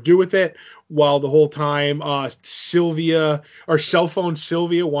they're going to do with it. While the whole time, Sylvia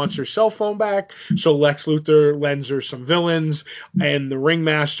wants her cell phone back. So Lex Luthor lends her some villains, and the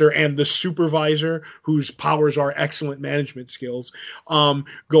ringmaster and the supervisor, whose powers are excellent management skills,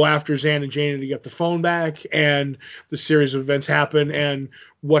 go after Zan and Jaina to get the phone back. And the series of events happen, and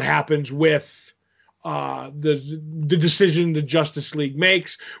what happens with the decision the Justice League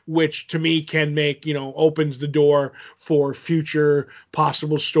makes, which to me can make, opens the door for future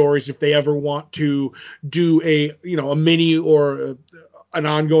possible stories if they ever want to do a mini or an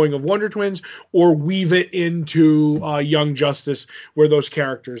ongoing of Wonder Twins, or weave it into Young Justice where those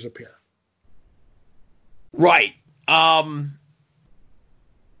characters appear. Right. I'm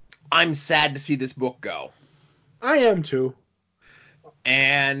sad to see this book go. I am too.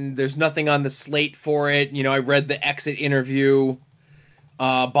 And there's nothing on the slate for it. I read the exit interview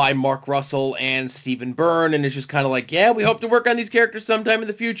by Mark Russell and Stephen Byrne, and it's just kind of like, yeah, we hope to work on these characters sometime in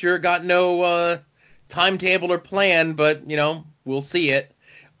the future. Got no timetable or plan, but, we'll see it.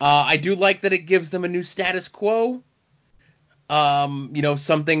 I do like that it gives them a new status quo.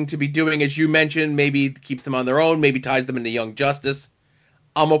 Something to be doing, as you mentioned, maybe keeps them on their own, maybe ties them into Young Justice.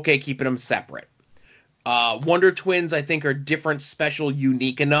 I'm okay keeping them separate. Wonder Twins, I think, are different, special,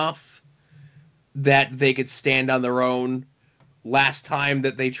 unique enough that they could stand on their own. Last time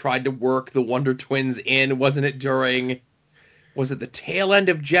that they tried to work the Wonder Twins in, was it the tail end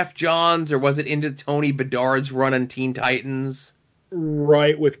of Jeff Johns, or was it into Tony Bedard's run on Teen Titans?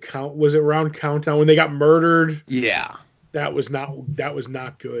 Right, was it around Countdown when they got murdered? Yeah. That was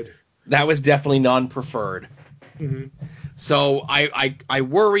not good. That was definitely non-preferred. Mm-hmm. So I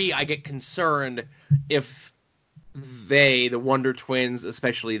worry, I get concerned if the Wonder Twins,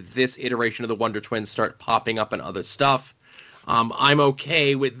 especially this iteration of the Wonder Twins, start popping up in other stuff. I'm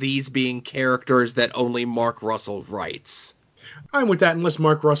okay with these being characters that only Mark Russell writes. I'm with that, unless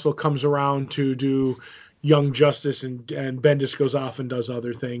Mark Russell comes around to do, Young Justice and Bendis goes off and does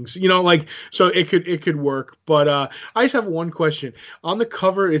other things. Like, so it could work. But I just have one question. On the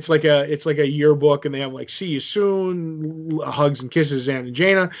cover, it's like a yearbook, and they have like "See you soon," hugs and kisses, Anna and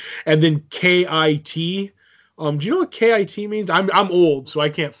Jaina, and then KIT. Do you know what KIT means? I'm old, so I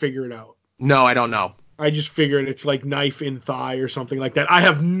can't figure it out. No, I don't know. I just figured it's like knife in thigh or something like that. I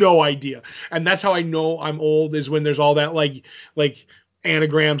have no idea. And that's how I know I'm old, is when there's all that like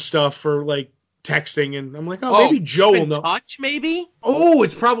anagram stuff for like texting, and I'm like, maybe Joe will know. Touch, maybe? Oh,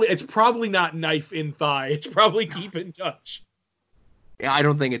 it's probably not knife in thigh. It's probably keep in touch. Yeah, I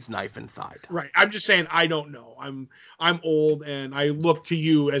don't think it's knife in thigh. Right. I'm just saying I don't know. I'm old, and I look to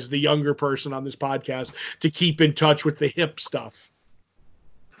you as the younger person on this podcast to keep in touch with the hip stuff.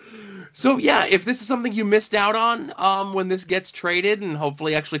 So yeah, if this is something you missed out on when this gets traded and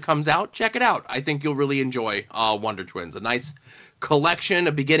hopefully actually comes out, check it out. I think you'll really enjoy Wonder Twins. A nice collection,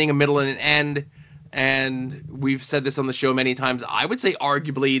 a beginning, a middle, and an end. And we've said this on the show many times. I would say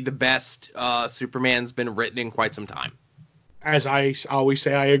arguably the best Superman's been written in quite some time. As I always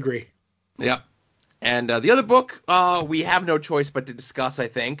say, I agree. Yep. And the other book we have no choice but to discuss, I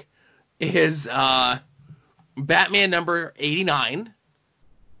think, is Batman number 89.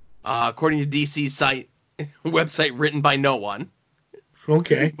 According to DC's website, written by no one.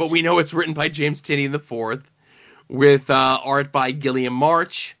 Okay. But we know it's written by James Tynion IV, with art by Gilliam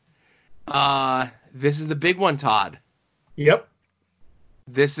March. This is the big one, Todd. Yep.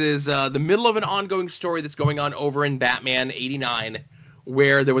 This is the middle of an ongoing story that's going on over in Batman 89,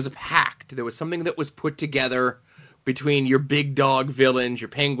 where there was a pact. There was something that was put together between your big dog villains, your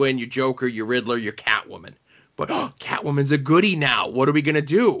Penguin, your Joker, your Riddler, your Catwoman. But Catwoman's a goodie now. What are we going to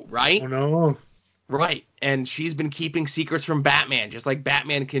do, right? Oh, no. Right. And she's been keeping secrets from Batman, just like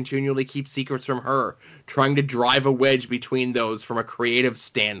Batman continually keeps secrets from her, trying to drive a wedge between those from a creative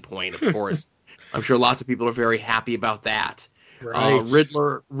standpoint, of course. I'm sure lots of people are very happy about that. Right.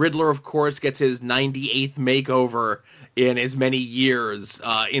 Riddler, of course, gets his 98th makeover in as many years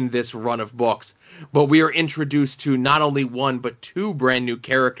in this run of books. But we are introduced to not only one, but two brand new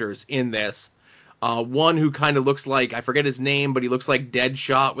characters in this. One who kind of looks like, I forget his name, but he looks like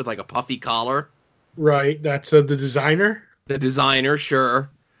Deadshot with like a puffy collar. Right, that's the designer? The designer,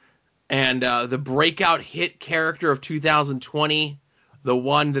 sure. And the breakout hit character of 2020, the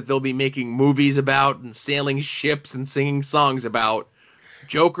one that they'll be making movies about and sailing ships and singing songs about,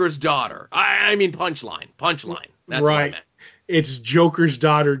 Joker's daughter. I mean Punchline. That's right. What I meant. It's Joker's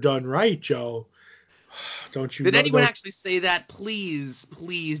daughter done right, Joe. Don't you? Did anyone actually say that? Please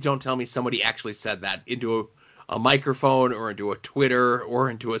don't tell me somebody actually said that into a microphone or into a Twitter or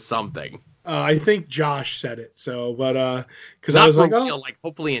into a something. I think Josh said it. So, but because I was like, like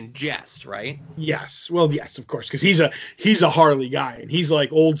hopefully in jest, right? Yes. Well, yes, of course, because he's a Harley guy, and he's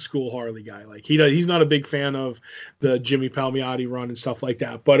like old school Harley guy. Like he's not a big fan of the Jimmy Palmiotti run and stuff like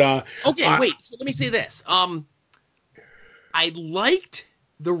that. But okay, wait. So let me say this. I liked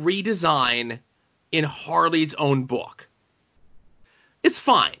the redesign in Harley's own book. It's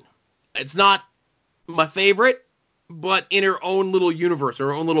fine. It's not my favorite, but in her own little universe,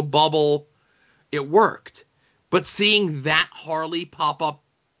 her own little bubble, it worked. But seeing that Harley pop up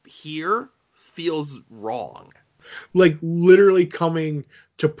here feels wrong. Like literally coming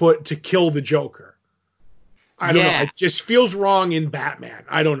to kill the Joker. I don't know. It just feels wrong in Batman.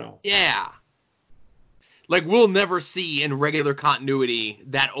 I don't know. Yeah. Like, we'll never see in regular continuity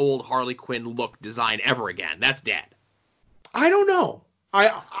that old Harley Quinn look design ever again. That's dead. I don't know.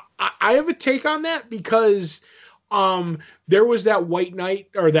 I have a take on that because there was that White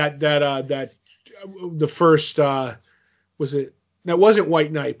Knight, or that the first was it? That wasn't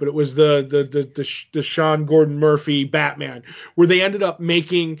White Knight, but it was the Sean Gordon Murphy Batman, where they ended up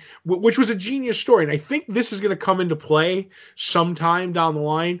making, which was a genius story. And I think this is going to come into play sometime down the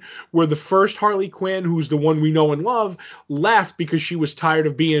line, where the first Harley Quinn, who's the one we know and love, left because she was tired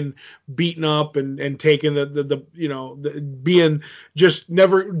of being beaten up and taken being just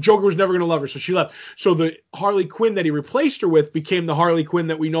never, Joker was never going to love her. So she left. So the Harley Quinn that he replaced her with became the Harley Quinn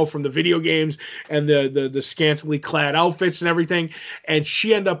that we know from the video games and the scantily clad outfits and everything. And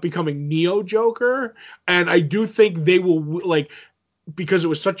she ended up becoming Neo Joker. And I do think they will, like, because it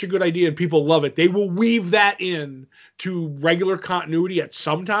was such a good idea and people love it, they will weave that in to regular continuity at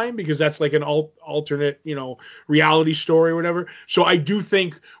some time, because that's like an alternate, reality story or whatever. So I do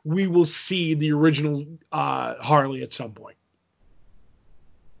think we will see the original Harley at some point.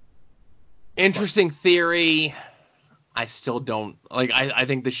 Interesting theory. I still don't like. I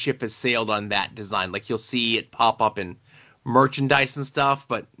think the ship has sailed on that design. Like, you'll see it pop up in merchandise and stuff,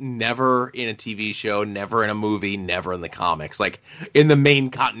 but never in a TV show, never in a movie, never in the comics. Like, in the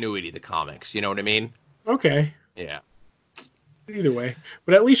main continuity of the comics, you know what I mean? Okay. Yeah. Either way.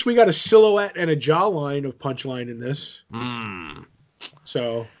 But at least we got a silhouette and a jawline of Punchline in this.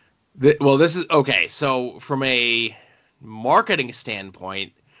 So. Well, this is okay. So from a marketing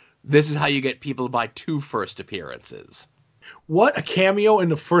standpoint, this is how you get people to buy 2 first appearances. What? A cameo in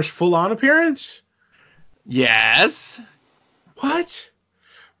the first full-on appearance? Yes. What?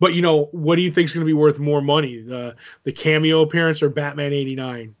 But, what do you think is going to be worth more money? The cameo appearance or Batman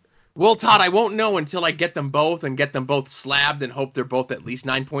 89? Well, Todd, I won't know until I get them both and get them both slabbed and hope they're both at least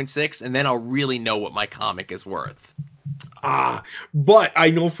 9.6, and then I'll really know what my comic is worth. But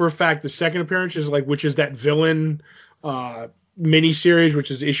I know for a fact the second appearance is which is that villain miniseries,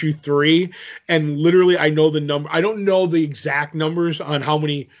 which is issue 3, and literally I know the number. I don't know the exact numbers on how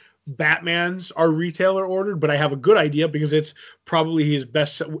many Batmans are retailer ordered, but I have a good idea because it's probably his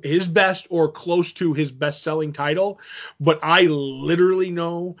best or close to his best selling title. But I literally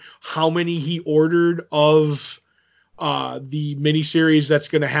know how many he ordered of the miniseries that's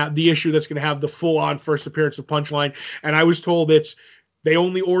going to have the issue that's going to have the full on first appearance of Punchline. And I was told they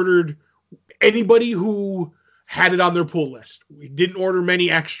only ordered anybody who had it on their pull list. We didn't order many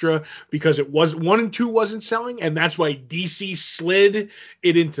extra because it was 1 and 2 wasn't selling, and that's why DC slid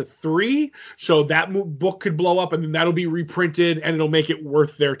it into 3, so that book could blow up, and then that'll be reprinted, and it'll make it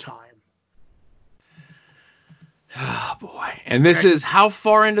worth their time. Oh boy! And this is how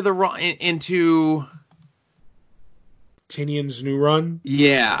far into into Tinian's new run?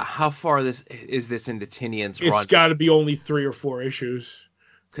 Yeah, how far is this into Tinian's run? It's got to be only 3 or 4 issues.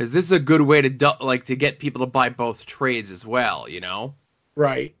 Because this is a good way to get people to buy both trades as well,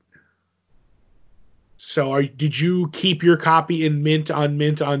 Right. So did you keep your copy in mint on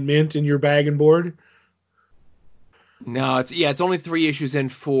mint on mint in your bag and board? No, it's only 3 issues in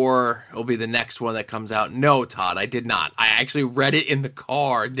 4. It'll be the next one that comes out. No, Todd, I did not. I actually read it in the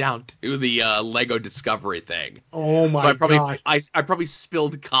car down to the Lego Discovery thing. Oh my god! I probably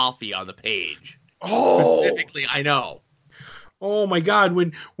spilled coffee on the page. Oh, specifically, I know. Oh my God!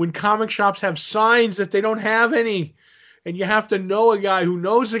 When comic shops have signs that they don't have any, and you have to know a guy who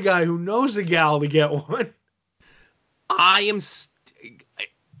knows a guy who knows a gal to get one.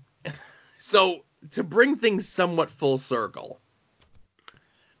 So to bring things somewhat full circle,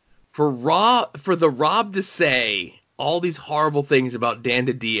 for the Rob to say all these horrible things about Dan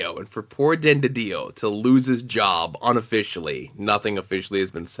DiDio, and for poor Dan DiDio to lose his job unofficially, nothing officially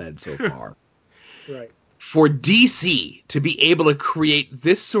has been said so far. Right. For DC to be able to create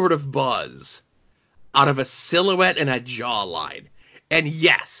this sort of buzz out of a silhouette and a jawline, and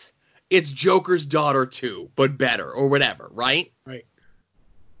yes, it's Joker's daughter too, but better or whatever, right? Right.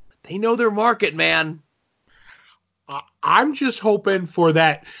 They know their market, man. I'm just hoping for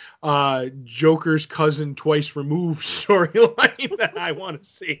that Joker's cousin twice removed storyline that I want to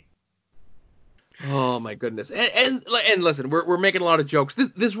see. Oh my goodness! And listen, we're making a lot of jokes.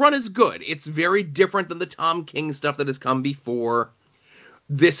 This run is good. It's very different than the Tom King stuff that has come before.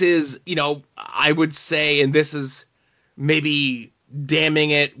 This is, I would say, and this is maybe damning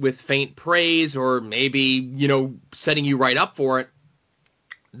it with faint praise, or maybe setting you right up for it.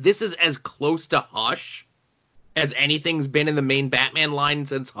 This is as close to Hush as anything's been in the main Batman line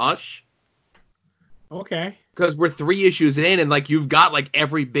since Hush. Okay. Because we're 3 issues in, and you've got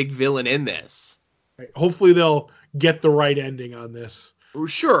every big villain in this. Hopefully they'll get the right ending on this.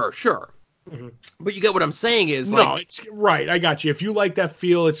 Sure. Mm-hmm. But you get what I'm saying is no, it's right. I got you. If you like that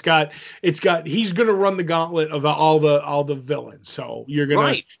feel, it's got. He's gonna run the gauntlet of all the villains. So you're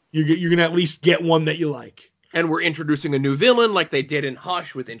gonna at least get one that you like. And we're introducing a new villain like they did in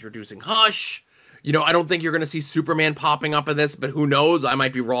Hush with introducing Hush. I don't think you're gonna see Superman popping up in this, but who knows? I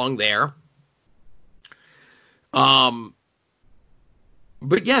might be wrong there.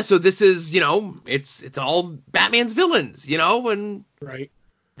 But yeah, so this is, it's all Batman's villains, and right.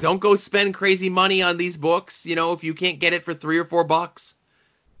 Don't go spend crazy money on these books. If you can't get it for $3 or $4,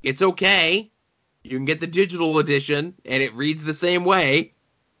 it's okay. You can get the digital edition and it reads the same way.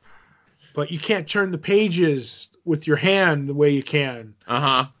 But you can't turn the pages with your hand the way you can.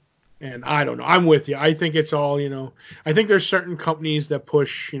 Uh-huh. And I don't know. I'm with you. I think it's all, I think there's certain companies that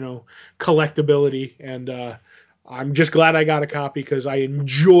push, collectability, and I'm just glad I got a copy because I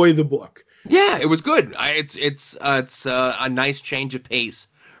enjoy the book. Yeah, it was good. It's a nice change of pace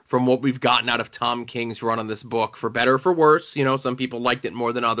from what we've gotten out of Tom King's run on this book, for better or for worse. Some people liked it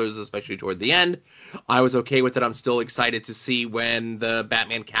more than others, especially toward the end. I was okay with it. I'm still excited to see when the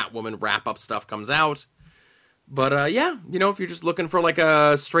Batman Catwoman wrap-up stuff comes out. But yeah, if you're just looking for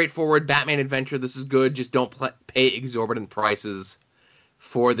a straightforward Batman adventure, this is good. Just don't pay exorbitant prices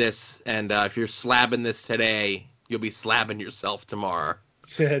for this. And if you're slabbing this today, you'll be slabbing yourself tomorrow.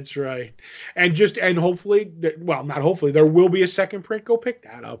 That's right. And hopefully, well, not hopefully, there will be a second print. Go pick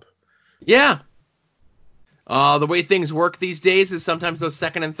that up. Yeah. The way things work these days is sometimes those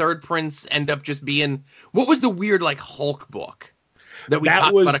second and third prints end up just being, what was the weird like Hulk book that we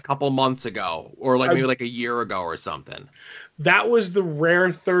talked about a couple months ago, or like maybe like a year ago or something? That was the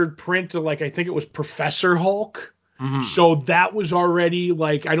rare third print of, like, I think it was Professor Hulk. Mm-hmm. So that was already,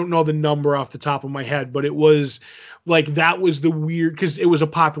 like, I don't know the number off the top of my head, but it was like, that was the weird, because it was a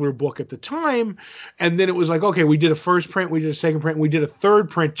popular book at the time. And then it was like, okay, we did a first print, we did a second print, we did a third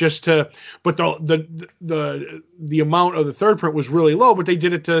print but the amount of the third print was really low, but they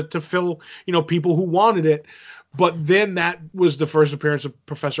did it to fill, people who wanted it. But then that was the first appearance of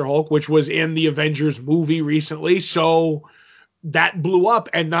Professor Hulk, which was in the Avengers movie recently. So that blew up,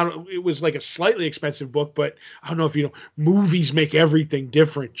 and it was like a slightly expensive book, but I don't know if you know, movies make everything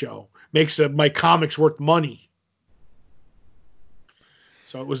different, Joe. Makes my comics worth money.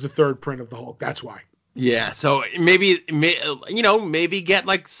 So it was the third print of the Hulk. That's why. Yeah, so maybe get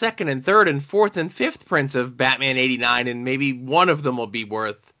like second and third and fourth and fifth prints of Batman 89, and maybe one of them will be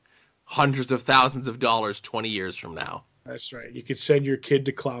worth hundreds of thousands of dollars 20 years from now. That's right. You could send your kid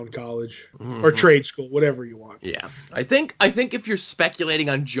to clown college or trade school, whatever you want. Yeah. I think if you're speculating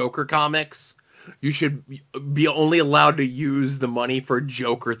on Joker comics, you should be only allowed to use the money for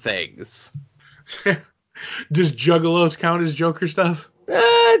Joker things. Does Juggalos count as Joker stuff?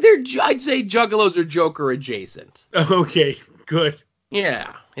 I'd say Juggalos are Joker adjacent. Okay, good.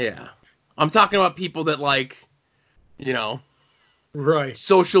 Yeah. I'm talking about people that like, right,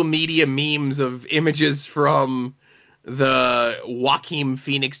 social media memes of images from the Joaquin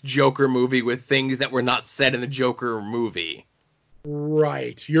Phoenix Joker movie with things that were not said in the Joker movie.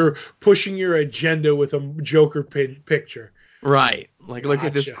 Right. You're pushing your agenda with a Joker picture. Right. Like, look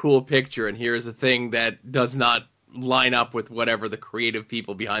at this cool picture, and here's a thing that does not line up with whatever the creative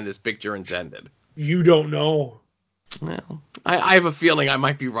people behind this picture intended. You don't know. Well, I have a feeling I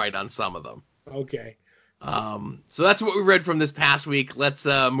might be right on some of them. Okay. So that's what we read from this past week. Let's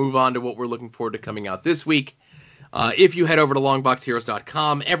move on to what we're looking forward to coming out this week. If you head over to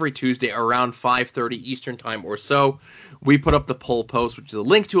longboxheroes.com every Tuesday around 5:30 Eastern time or so, we put up the poll post, which is a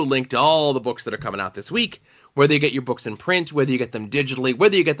link to all the books that are coming out this week, whether you get your books in print, whether you get them digitally,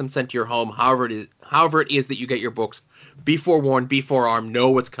 whether you get them sent to your home, however it is that you get your books. Be forewarned, be forearmed, know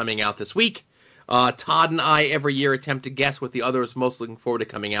what's coming out this week. Todd and I every year attempt to guess what the other is most looking forward to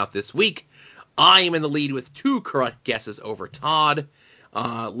coming out this week. I am in the lead with 2 correct guesses over Todd.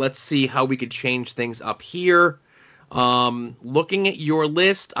 Let's see how we could change things up here. Looking at your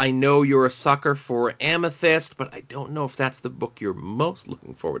list, I know you're a sucker for Amethyst, but I don't know if that's the book you're most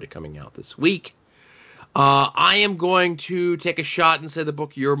looking forward to coming out this week. I am going to take a shot and say the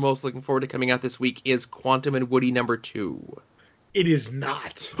book you're most looking forward to coming out this week is Quantum and Woody #2. It is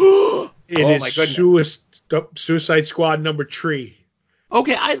not. It is my goodness. Suicide Squad #3.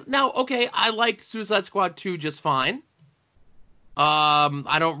 Okay, I liked Suicide Squad 2 just fine.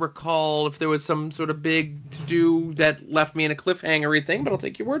 I don't recall if there was some sort of big to-do that left me in a cliffhanger-y thing, but I'll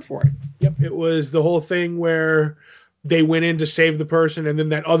take your word for it. Yep, it was the whole thing where they went in to save the person, and then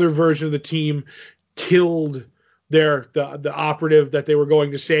that other version of the team killed the operative that they were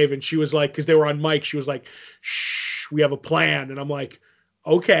going to save, and she was like, because they were on mic, she was like, shh, we have a plan. And I'm like,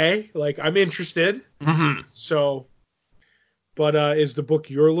 okay, like, I'm interested. Mm-hmm. So, but is the book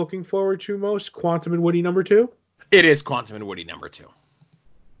you're looking forward to most Quantum and Woody #2? It is Quantum and Woody #2.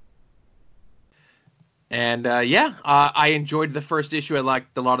 And I enjoyed the first issue. I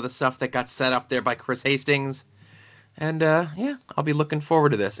liked a lot of the stuff that got set up there by Chris Hastings. And I'll be looking forward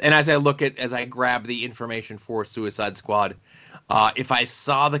to this. And as I grab the information for Suicide Squad, if I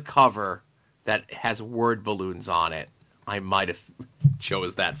saw the cover that has word balloons on it, I might have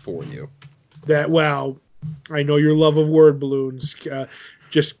chose that for you. Wow, I know your love of word balloons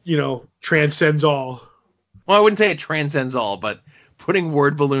just transcends all. Well, I wouldn't say it transcends all, but putting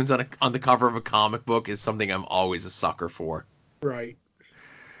word balloons on the cover of a comic book is something I'm always a sucker for. Right.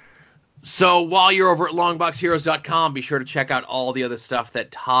 So while you're over at longboxheroes.com, be sure to check out all the other stuff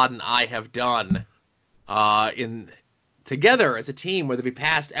that Todd and I have done together as a team, whether it be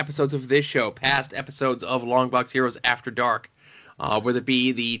past episodes of this show, past episodes of Longbox Heroes After Dark, whether it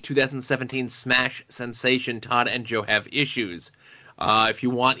be the 2017 Smash sensation Todd and Joe Have Issues. If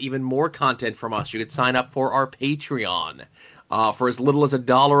you want even more content from us, you can sign up for our Patreon. For as little as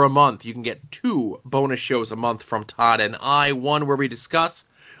 $1 a month, you can get 2 bonus shows a month from Todd and I. One where we discuss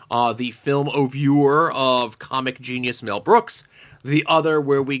the film viewer of comic genius Mel Brooks. The other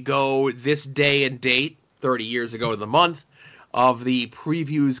where we go this day and date, 30 years ago of the month, of the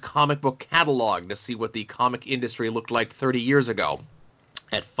Previews comic book catalog to see what the comic industry looked like 30 years ago.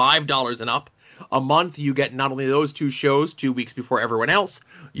 At $5 and up a month, you get not only those 2 shows 2 weeks before everyone else,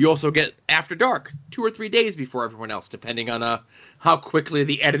 you also get After Dark 2 or 3 days before everyone else, depending on how quickly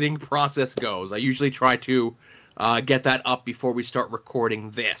the editing process goes. I usually try to get that up before we start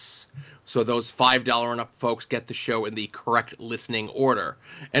recording this. So those $5 and up folks get the show in the correct listening order.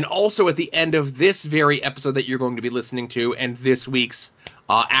 And also at the end of this very episode that you're going to be listening to, and this week's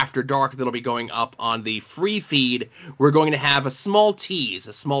After Dark that'll be going up on the free feed, we're going to have a small tease,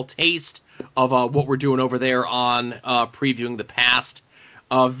 a small taste of what we're doing over there on Previewing the Past.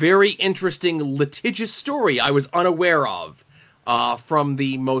 A very interesting litigious story I was unaware of from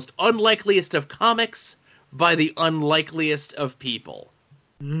the most unlikeliest of comics by the unlikeliest of people.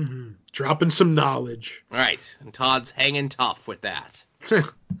 Mm-hmm. Dropping some knowledge. All right, and Todd's hanging tough with that.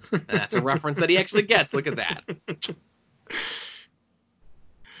 And that's a reference that he actually gets. Look at that.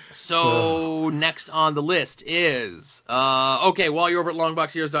 So next on the list is, okay, while you're over at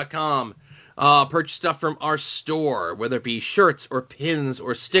longboxheroes.com, purchase stuff from our store, whether it be shirts or pins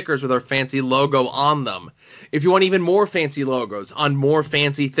or stickers with our fancy logo on them. If you want even more fancy logos on more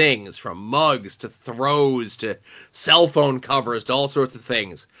fancy things, from mugs to throws to cell phone covers to all sorts of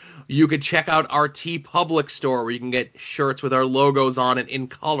things, you could check out our TeePublic store where you can get shirts with our logos on it in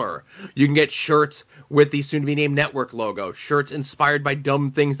color. You can get shirts with the soon-to-be-named network logo, shirts inspired by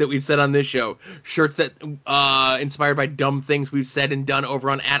dumb things that we've said on this show, shirts that inspired by dumb things we've said and done over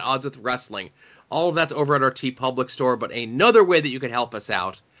on At Odds with Wrestling. All of that's over at our TeePublic store, but another way that you could help us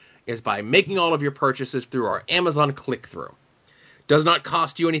out is by making all of your purchases through our Amazon click-through. Does not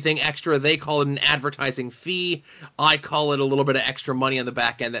cost you anything extra. They call it an advertising fee. I call it a little bit of extra money on the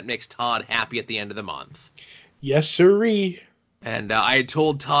back end that makes Todd happy at the end of the month. Yes, sirree. And I had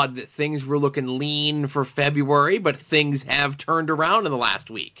told Todd that things were looking lean for February, but things have turned around in the last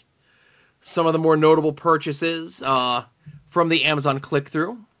week. Some of the more notable purchases from the Amazon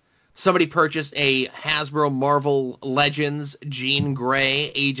click-through. Somebody purchased a Hasbro Marvel Legends Jean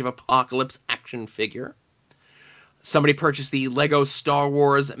Grey Age of Apocalypse action figure. Somebody purchased the Lego Star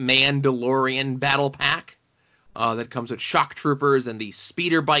Wars Mandalorian Battle Pack that comes with Shock Troopers and the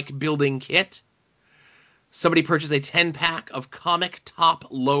Speeder Bike building kit. Somebody purchased a 10-pack of comic top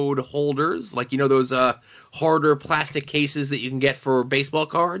load holders, like, you know, those harder plastic cases that you can get for baseball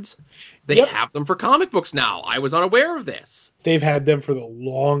cards. They have them for comic books now. I was unaware of this. They've had them for the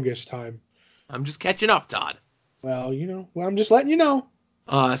longest time. I'm just catching up, Todd. Well, I'm just letting you know.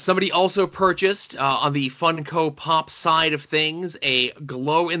 Somebody also purchased, on the Funko Pop side of things, a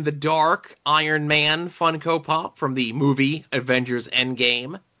glow-in-the-dark Iron Man Funko Pop from the movie Avengers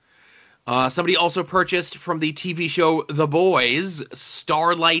Endgame. Somebody also purchased from the TV show The Boys,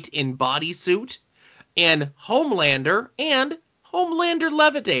 Starlight in bodysuit, and Homelander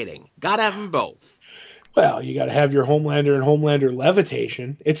levitating. Gotta have them both. Well, you gotta have your Homelander and Homelander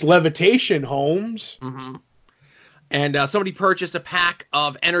levitation. It's levitation, Holmes. Mm-hmm. And somebody purchased a pack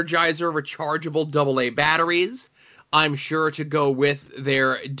of Energizer rechargeable AA batteries. I'm sure to go with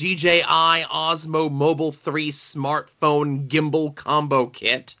their DJI Osmo Mobile 3 smartphone gimbal combo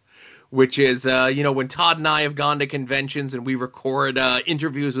kit, which is, when Todd and I have gone to conventions and we record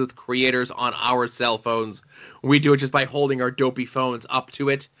interviews with creators on our cell phones, we do it just by holding our dopey phones up to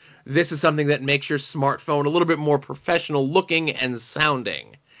it. This is something that makes your smartphone a little bit more professional looking and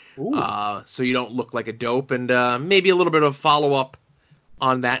sounding. So you don't look like a dope, and maybe a little bit of follow-up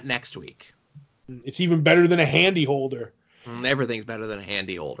on that next week. It's even better than a handy holder. Everything's better than a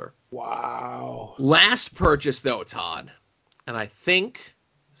handy holder. Wow. Last purchase, though, Todd, and I think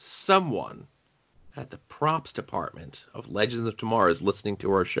someone at the props department of Legends of Tomorrow is listening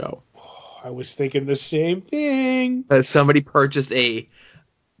to our show. I was thinking the same thing. Somebody purchased a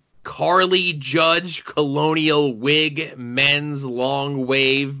Carly Judge Colonial Wig Men's Long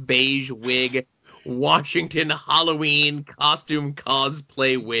Wave Beige Wig Washington Halloween Costume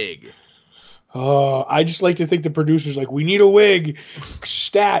Cosplay Wig. I just like to think the producer's like, we need a wig.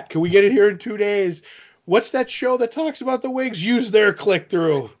 Stat, can we get it here in 2 days? What's that show that talks about the wigs? Use their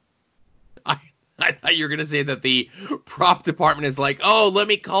click-through. I thought you were going to say that the prop department is like, oh, let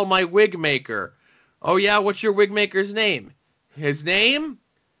me call my wig maker. Oh, yeah, what's your wig maker's name? His name?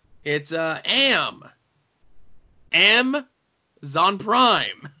 It's Am Zon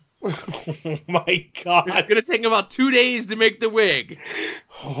Prime. Oh, my God. It's going to take him about 2 days to make the wig.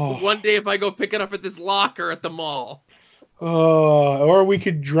 One day if I go pick it up at this locker at the mall. Or we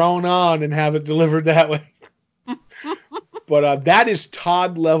could drone on and have it delivered that way. But that is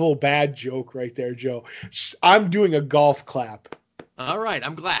Todd-level bad joke right there, Joe. I'm doing a golf clap. All right,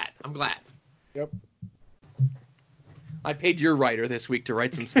 I'm glad. Yep. I paid your writer this week to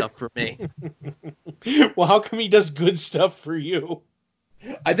write some stuff for me. Well, how come he does good stuff for you?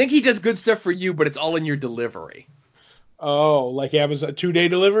 I think he does good stuff for you, but it's all in your delivery. Oh, like Amazon 2-day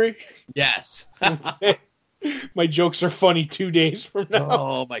delivery? Yes. My jokes are funny 2 days from now.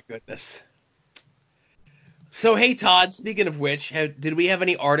 Oh, my goodness. So, hey, Todd, speaking of which, did we have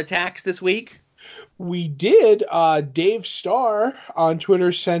any art attacks this week? We did. Dave Starr on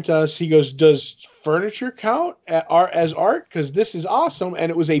Twitter sent us, he goes, does furniture count as art? Because this is awesome. And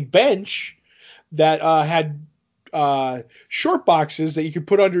it was a bench that had short boxes that you could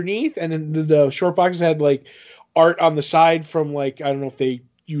put underneath. And then the short boxes had like art on the side from like, I don't know if they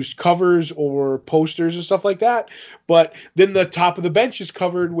used covers or posters and stuff like that. But then the top of the bench is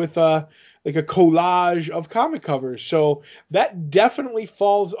covered with like a collage of comic covers. So that definitely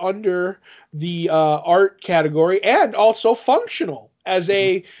falls under the art category, and also functional as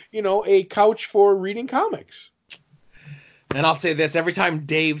a couch for reading comics. And I'll say this, every time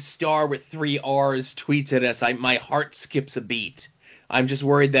Dave Starr with 3 R's tweets at us, my heart skips a beat. I'm just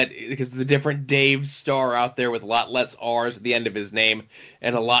worried that because there's a different Dave Starr out there with a lot less R's at the end of his name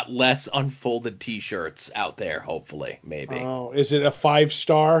and a lot less unfolded t-shirts out there, hopefully, maybe. Oh, is it a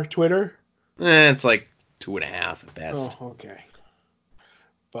 5-star Twitter? It's like 2.5 at best. Oh, okay.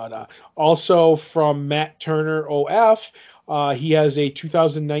 But also from Matt Turner OF, he has a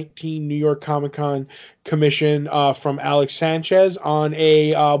 2019 New York Comic Con commission from Alex Sanchez on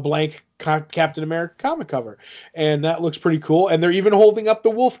a blank Captain America comic cover. And that looks pretty cool. And they're even holding up the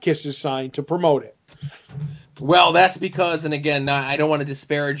Wolf Kisses sign to promote it. Well, that's because, and again, I don't want to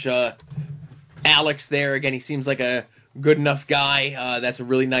disparage Alex there. Again, he seems like a good enough guy. That's a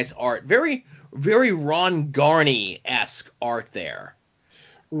really nice art. Very, very Ron Garney-esque art there.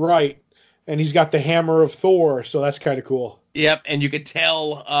 Right. And he's got the hammer of Thor, so that's kind of cool. Yep, and you could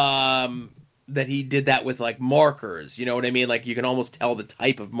tell that he did that with, like, markers. You know what I mean? Like, you can almost tell the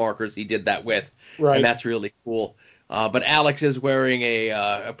type of markers he did that with. Right. And that's really cool. But Alex is wearing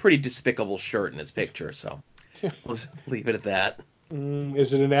a pretty despicable shirt in his picture, so let's leave it at that.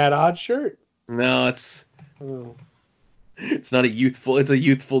 Is it an ad-odd shirt? No, it's not it's a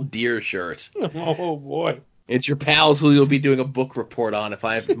youthful deer shirt. Oh, boy. It's your pals who you'll be doing a book report on if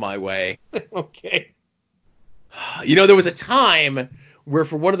I have it my way. Okay. You know, there was a time where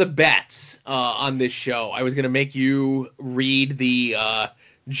for one of the bets on this show, I was going to make you read the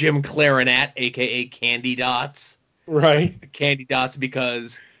Jim Clarinet, a.k.a. Candy Dots. Right. Candy Dots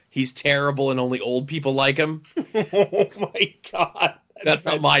because he's terrible and only old people like him. Oh, my God. That's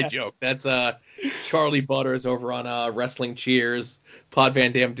not my joke. That's Charlie Butters over on Wrestling Cheers, Pod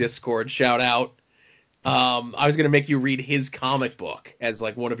Van Dam Discord. Shout out. I was going to make you read his comic book as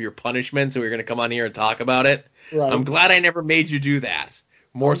like one of your punishments, and we were going to come on here and talk about it. Right. I'm glad I never made you do that.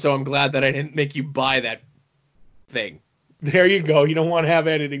 More so, I'm glad that I didn't make you buy that thing. There you go. You don't want to have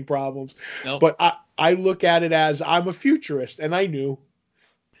editing problems. Nope. But I look at it as I'm a futurist, and I knew.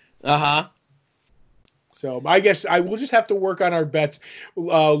 Uh-huh. So I guess I will just have to work on our bets.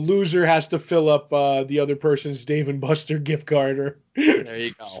 Loser has to fill up the other person's Dave and Buster gift card or There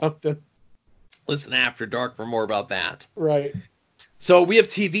you go. something. Listen After Dark for more about that. Right. So we have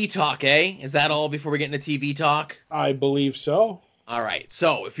TV talk, eh? Is that all before we get into TV talk? I believe so. All right.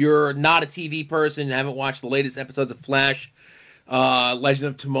 So if you're not a TV person and haven't watched the latest episodes of Flash, Legend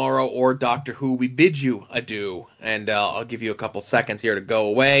of Tomorrow, or Doctor Who, we bid you adieu. And I'll give you a couple seconds here to go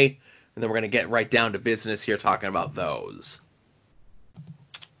away. And then we're going to get right down to business here talking about those.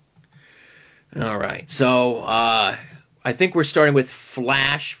 All right. So I think we're starting with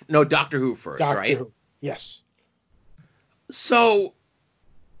Flash. No, Doctor Who first, right? Doctor Who. Yes. So,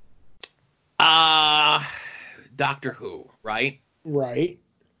 Doctor Who, right? Right.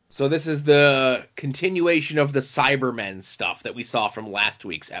 So this is the continuation of the Cybermen stuff that we saw from last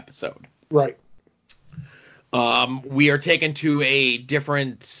week's episode. Right. We are taken to a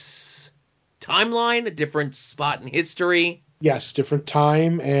different timeline, a different spot in history. Yes, different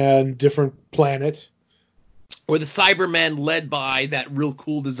time and different planet. Where the Cybermen, led by that real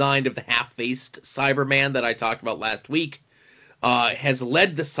cool design of the half-faced Cyberman that I talked about last week, has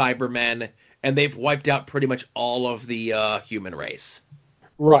led the Cybermen, and they've wiped out pretty much all of the human race.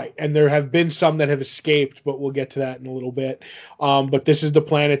 Right, and there have been some that have escaped, but we'll get to that in a little bit. But this is the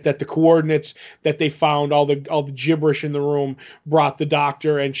planet that the coordinates that they found, all the gibberish in the room, brought the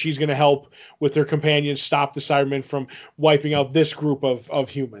Doctor, and she's going to help with her companions stop the Cybermen from wiping out this group of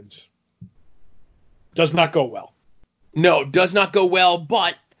humans. Does not go well. No, does not go well,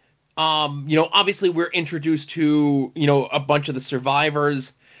 but, obviously we're introduced to, a bunch of the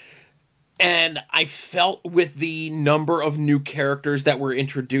survivors, and I felt with the number of new characters that were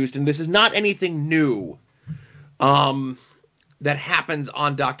introduced, and this is not anything new, that happens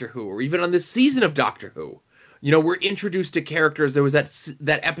on Doctor Who, or even on this season of Doctor Who. We're introduced to characters. There was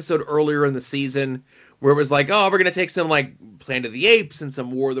that episode earlier in the season where it was like, oh, we're going to take some like Planet of the Apes and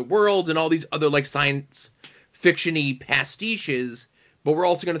some War of the Worlds and all these other like science fiction-y pastiches, but we're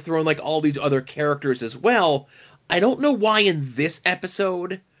also going to throw in like all these other characters as well. I don't know why in this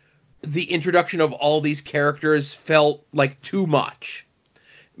episode the introduction of all these characters felt like too much.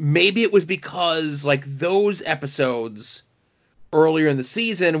 Maybe it was because like those episodes earlier in the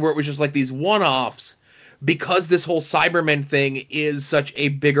season where it was just like these one-offs, because this whole Cybermen thing is such a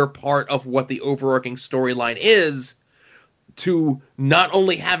bigger part of what the overarching storyline is, to not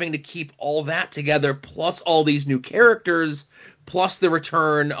only having to keep all that together, plus all these new characters, plus the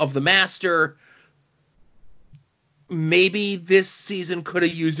return of the Master, maybe this season could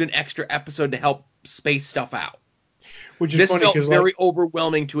have used an extra episode to help space stuff out. Which is this funny, felt very like,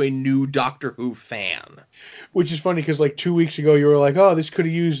 overwhelming to a new Doctor Who fan. Which is funny because like 2 weeks ago you were like, oh, this could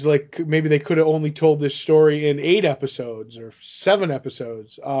have used, like, maybe they could have only told this story in 8 episodes or 7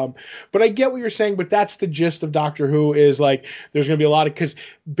 episodes. But I get what you're saying, but that's the gist of Doctor Who, is like there's going to be a lot of, because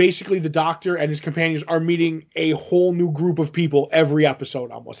basically the Doctor and his companions are meeting a whole new group of people every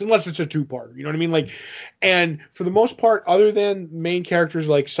episode almost, unless it's a 2-parter, you know what I mean? Like, and for the most part, other than main characters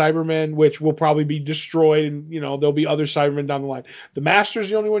like Cybermen, which will probably be destroyed, and there'll be other Cybermen down the line, the Master's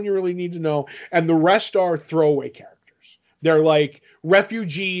the only one you really need to know, and the rest are throwaway characters. They're like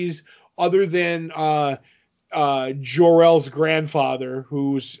refugees, other than Jor-El's grandfather,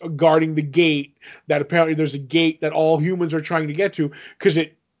 who's guarding the gate, that apparently there's a gate that all humans are trying to get to, because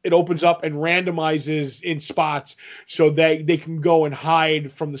it opens up and randomizes in spots so they can go and hide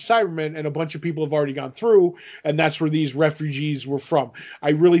from the Cybermen, and a bunch of people have already gone through, and that's where these refugees were from. I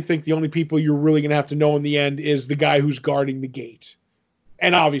really think the only people you're really going to have to know in the end is the guy who's guarding the gate,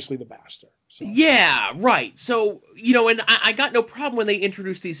 and obviously the Master. So. Yeah, right. So, and I got no problem when they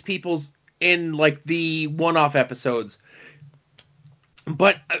introduced these peoples in like the one-off episodes.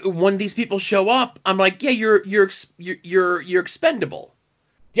 But when these people show up, I'm like, yeah, you're expendable.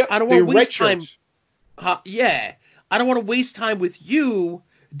 Yep, I don't want to waste time. I don't want to waste time with you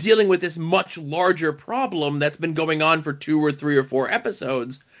dealing with this much larger problem that's been going on for 2 or 3 or 4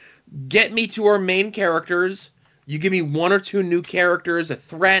 episodes. Get me to our main characters. You give me 1 or 2 new characters, a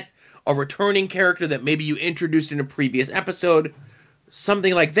threat, a returning character that maybe you introduced in a previous episode,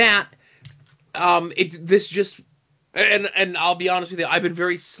 something like that. And I'll be honest with you, I've been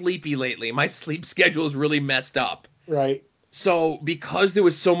very sleepy lately. My sleep schedule is really messed up. Right. So because there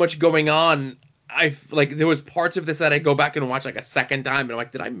was so much going on, there was parts of this that I go back and watch like a second time, and I'm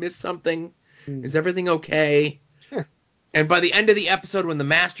like, did I miss something? Is everything okay? Sure. And by the end of the episode, when the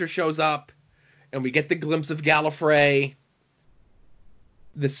Master shows up and we get the glimpse of Gallifrey,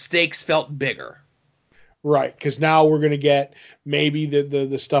 the stakes felt bigger. Right, because now we're going to get maybe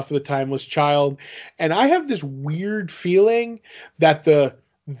the stuff of the Timeless Child. And I have this weird feeling that the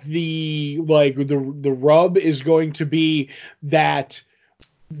rub is going to be that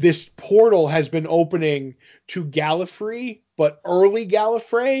this portal has been opening to Gallifrey, but early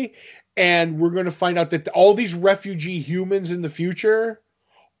Gallifrey, and we're going to find out that all these refugee humans in the future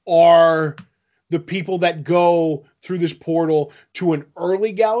are the people that go through this portal to an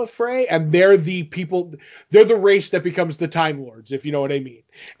early Gallifrey, and they're the race that becomes the Time Lords, if you know what I mean.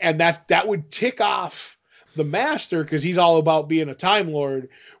 And that would tick off the Master, because he's all about being a Time Lord,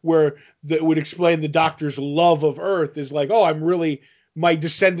 where that would explain the Doctor's love of Earth is like, oh, my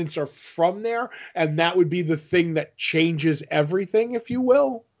descendants are from there, and that would be the thing that changes everything, if you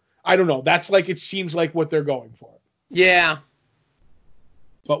will. I don't know. That's like, it seems like what they're going for. Yeah.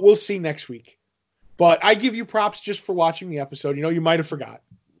 But we'll see next week. But I give you props just for watching the episode. You might have forgot.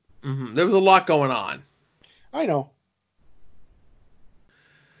 Mm-hmm. There was a lot going on. I know.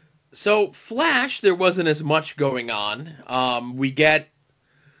 So, Flash, there wasn't as much going on. We get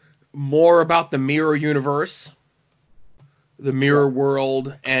more about the mirror universe, the mirror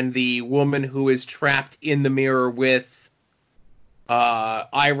world, and the woman who is trapped in the mirror with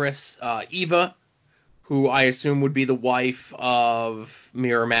Iris, Eva, who I assume would be the wife of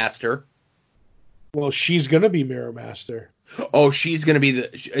Mirror Master. Well, she's going to be Mirror Master. Oh, she's going to be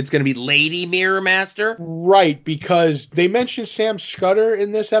it's going to be Lady Mirror Master? Right, because they mentioned Sam Scudder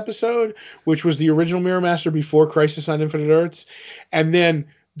in this episode, which was the original Mirror Master before Crisis on Infinite Earths. And then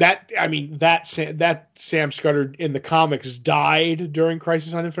that Sam Scudder in the comics died during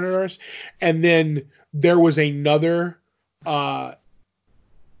Crisis on Infinite Earths. And then there was another Mirror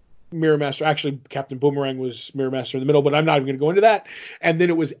Master. Actually, Captain Boomerang was Mirror Master in the middle, but I'm not even going to go into that. And then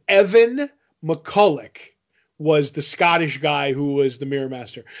it was Evan McCulloch was the Scottish guy who was the Mirror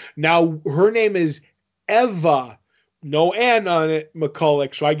Master. Now her name is Eva, no N on it,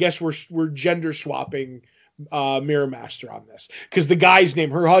 McCulloch. So I guess we're gender swapping Mirror Master on this, because the guy's name,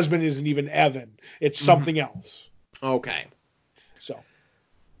 her husband, isn't even Evan; it's something else. Okay. So,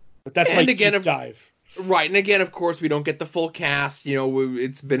 but that's my deep dive. Right, and again, of course, we don't get the full cast. You know,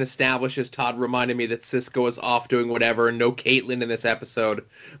 it's been established, as Todd reminded me, that Cisco is off doing whatever, and no Caitlin in this episode.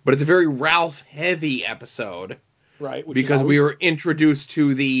 But it's a very Ralph-heavy episode. Right. Because we were introduced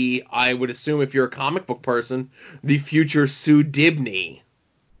to the, I would assume if you're a comic book person, the future Sue Dibney.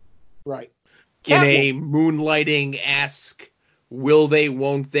 Right. In a moonlighting-esque, will they,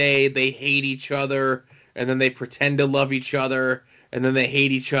 won't they hate each other, and then they pretend to love each other, and then they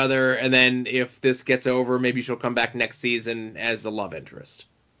hate each other, and then if this gets over, maybe she'll come back next season as the love interest.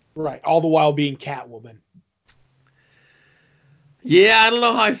 Right, all the while being Catwoman. Yeah, I don't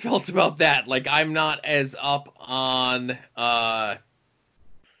know how I felt about that. Like, I'm not as up on her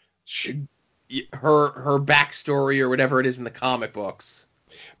backstory or whatever it is in the comic books.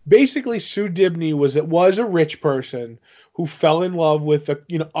 Basically, Sue Dibney was a rich person who fell in love with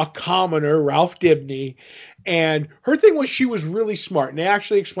a commoner, Ralph Dibney. And her thing was she was really smart. And they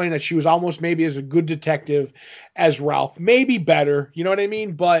actually explained that she was almost maybe as a good detective as Ralph. Maybe better, you know what I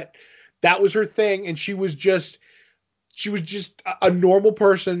mean? But that was her thing. And she was just a normal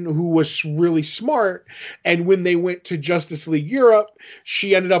person who was really smart. And when they went to Justice League Europe,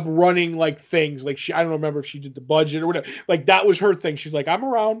 she ended up running like things. Like I don't remember if she did the budget or whatever. Like that was her thing. She's like, I'm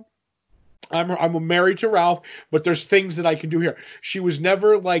around. I'm married to Ralph, but there's things that I can do here. She was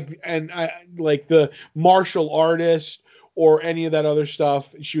never like the martial artist or any of that other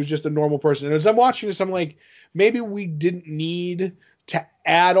stuff. She was just a normal person. And as I'm watching this, I'm like, maybe we didn't need to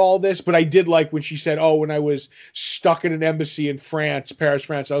add all this, but I did like when she said, "Oh, when I was stuck in an embassy in France, Paris,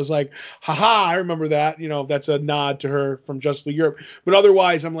 France," I was like, "Haha, I remember that." You know, that's a nod to her from Justice League Europe. But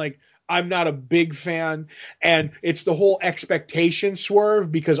otherwise, I'm like, I'm not a big fan, and it's the whole expectation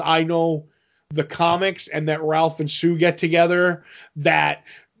swerve because I know the comics and that Ralph and Sue get together, that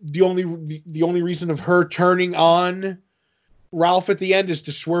the only reason of her turning on Ralph at the end is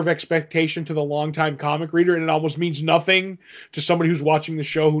to swerve expectation to the longtime comic reader, and it almost means nothing to somebody who's watching the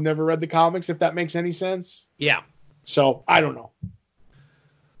show who never read the comics, if that makes any sense. Yeah. So, I don't know.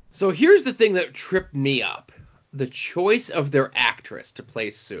 So here's the thing that tripped me up. The choice of their actress to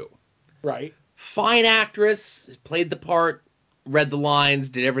play Sue. Right. Fine actress, played the part, read the lines,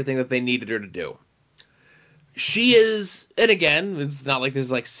 did everything that they needed her to do. She is, and again, it's not like this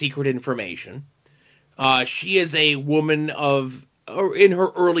is like secret information. She is a woman in her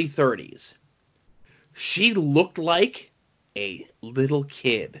early 30s. She looked like a little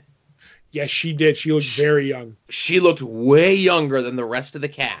kid. Yes, she did. She looked very young. She looked way younger than the rest of the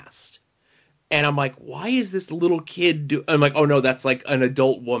cast. And I'm like, why is this little kid I'm like, oh no, that's like an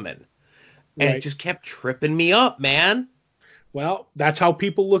adult woman. And It just kept tripping me up, man. Well, that's how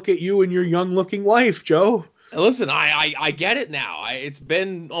people look at you and your young-looking wife, Joe. Listen, I get it now. It's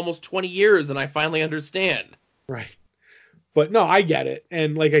been almost 20 years, and I finally understand. Right. But no, I get it.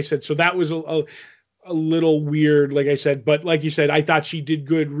 And like I said, so that was a little weird, like I said. But like you said, I thought she did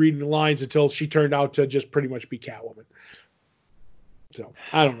good reading the lines until she turned out to just pretty much be Catwoman. So,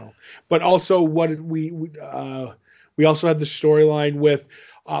 I don't know. But also, what we also had the storyline with...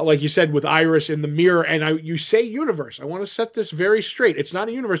 like you said, with Iris in the mirror, and you say universe. I want to set this very straight. It's not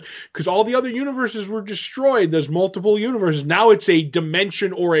a universe, because all the other universes were destroyed. There's multiple universes. Now it's a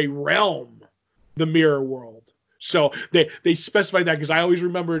dimension or a realm, the mirror world. So they specified that, because I always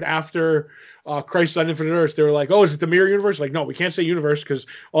remembered after Crisis on Infinite Earths, they were like, oh, is it the mirror universe? Like, no, we can't say universe because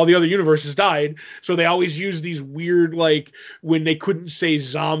all the other universes died. So they always use these weird, like, when they couldn't say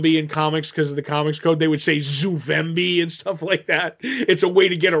zombie in comics because of the comics code, they would say Zuvembi and stuff like that. It's a way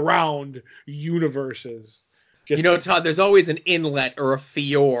to get around universes. Todd, there's always an inlet or a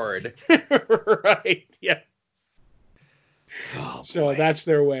fjord. Right, yeah. Oh, so that's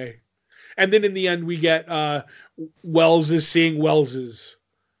their way. And then in the end, we get Wells is seeing Wells's.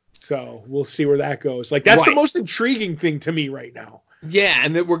 So we'll see where that goes. Like, that's the most intriguing thing to me right now. Yeah,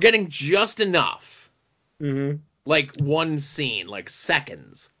 and that we're getting just enough. Mm-hmm. Like one scene, like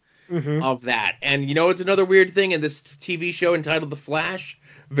seconds of that. And it's another weird thing in this TV show entitled The Flash.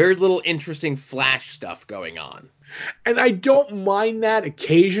 Very little interesting Flash stuff going on. And I don't mind that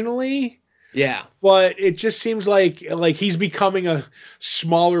occasionally. Yeah. But it just seems like he's becoming a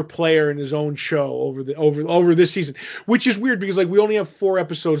smaller player in his own show over this season, which is weird because we only have 4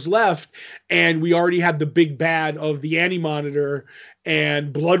 episodes left and we already had the big bad of the Anti-Monitor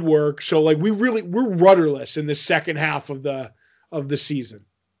and Bloodwork. So we're rudderless in the second half of the season.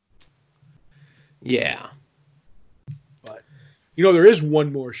 Yeah. But there is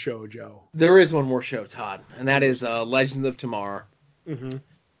one more show, Joe. There is one more show, Todd, and that is Legends of Tomorrow. Mm-hmm.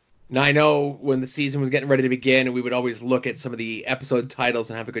 Now, I know when the season was getting ready to begin, we would always look at some of the episode titles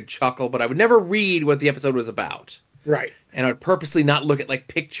and have a good chuckle, but I would never read what the episode was about. Right. And I would purposely not look at, like,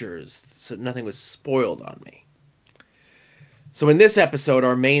 pictures so nothing was spoiled on me. So in this episode,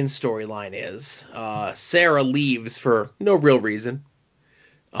 our main storyline is Sarah leaves for no real reason.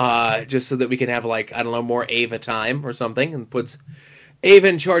 Just so that we can have, like, I don't know, more Ava time or something, and puts Ava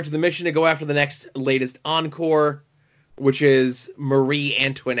in charge of the mission to go after the next latest encore, which is Marie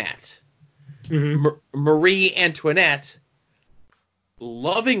Antoinette. Mm-hmm. Marie Antoinette,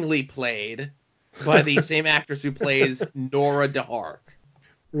 lovingly played by the same actress who plays Nora DeHark.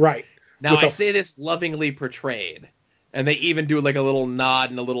 Right. Now, I say this lovingly portrayed, and they even do like a little nod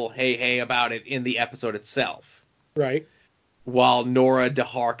and a little hey about it in the episode itself. Right. While Nora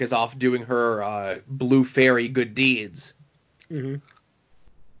DeHark is off doing her Blue Fairy good deeds. Mm-hmm.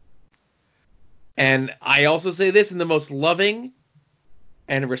 And I also say this in the most loving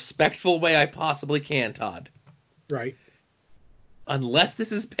and respectful way I possibly can, Todd. Right. Unless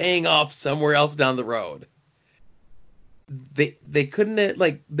this is paying off somewhere else down the road. They couldn't,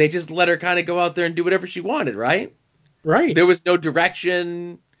 like, they just let her kind of go out there and do whatever she wanted, right? Right. There was no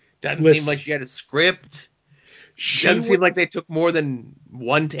direction. Doesn't seem like she had a script. Doesn't seem like they took more than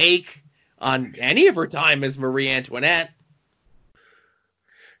one take on any of her time as Marie Antoinette.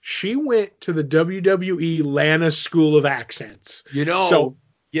 She went to the WWE Lana School of Accents. You know, so,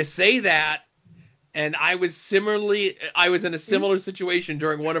 you say that, and I was in a similar situation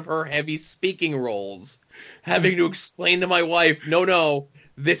during one of her heavy speaking roles, having to explain to my wife, no,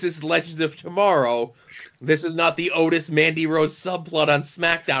 this is Legends of Tomorrow. This is not the Otis Mandy Rose subplot on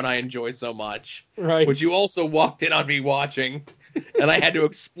SmackDown I enjoy so much. Right. Which you also walked in on me watching, and I had to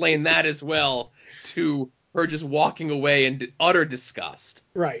explain that as well to her just walking away in utter disgust.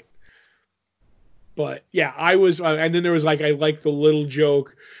 Right. But yeah, I was, and then there was like, I like the little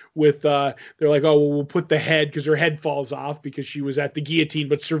joke with, they're like, oh, well, we'll put the head, because her head falls off because she was at the guillotine,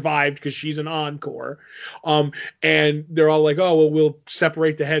 but survived because she's an encore. And they're all like, oh, well, we'll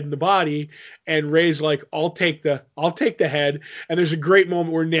separate the head and the body. And Ray's like, I'll take the head. And there's a great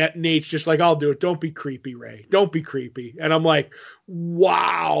moment where Nate's just like, I'll do it. Don't be creepy, Ray. Don't be creepy. And I'm like,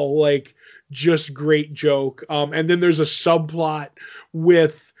 wow, like, just great joke. And then there's a subplot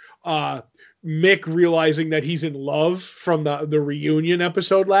with Mick realizing that he's in love from the reunion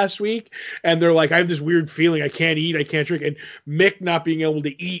episode last week. And they're like, I have this weird feeling. I can't eat. I can't drink. And Mick not being able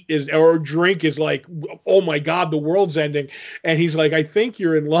to eat or drink is like, oh my God, the world's ending. And he's like, I think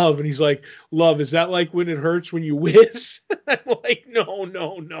you're in love. And he's like, love, is that like when it hurts when you whiz? I'm like,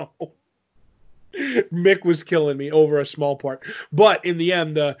 no. Mick was killing me over a small part. But in the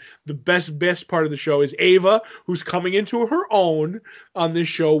end, the best part of the show is Ava, who's coming into her own on this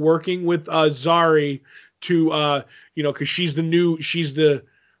show, working with Zari to, because she's the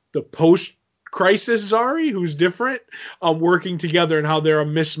post-crisis Zari, who's different, working together and how they're a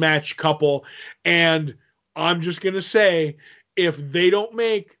mismatched couple. And I'm just going to say, if they don't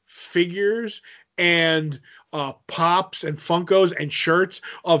make figures and pops and Funkos and shirts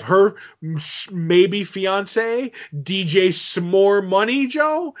of her maybe fiance, DJ Some More Money,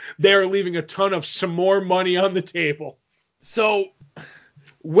 Joe, they're leaving a ton of some more money on the table. So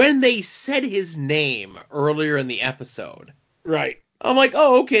when they said his name earlier in the episode, right, I'm like,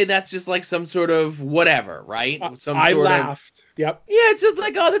 oh, okay, that's just like some sort of whatever, right? I laughed. Yep. Yeah, it's just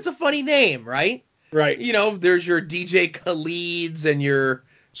like, oh, that's a funny name, right? Right. There's your DJ Khaleds and your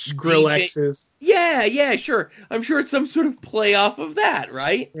Skrillexes. Yeah, sure. I'm sure it's some sort of play off of that,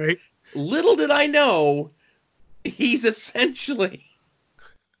 right? Right. Little did I know, he's essentially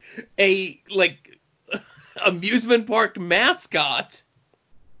a, like, amusement park mascot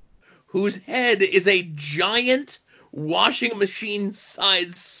whose head is a giant washing machine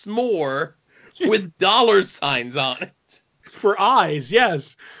sized s'more with dollar signs on it. For eyes,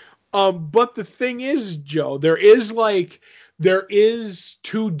 yes. But the thing is, Joe, there is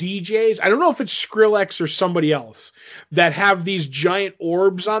two DJs. I don't know if it's Skrillex or somebody else that have these giant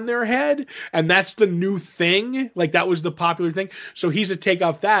orbs on their head. And that's the new thing. Like, that was the popular thing. So he's a take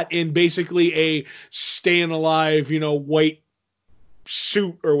off that in basically a staying alive, white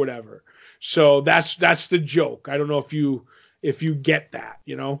suit or whatever. So that's the joke. I don't know if you get that,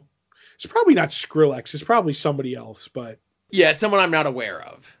 It's probably not Skrillex. It's probably somebody else, but. Yeah, it's someone I'm not aware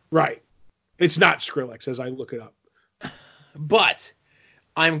of. Right. It's not Skrillex as I look it up. But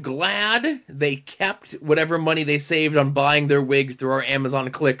I'm glad they kept whatever money they saved on buying their wigs through our Amazon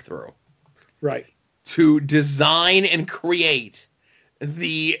click-through. Right. To design and create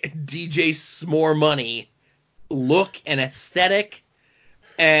the DJ S'more Money look and aesthetic.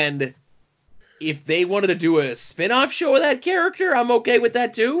 And if they wanted to do a spin-off show of that character, I'm okay with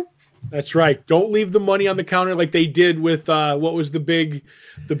that too. That's right. Don't leave the money on the counter like they did with what was the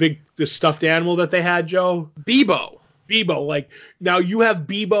stuffed animal that they had, Joe? Bebo. Like, now you have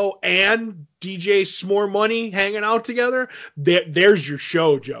Bebo and DJ S'more Money hanging out together. There's your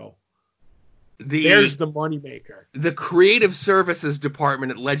show, Joe. There's the moneymaker. The creative services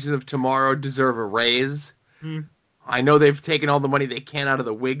department at Legend of Tomorrow deserve a raise. I know they've taken all the money they can out of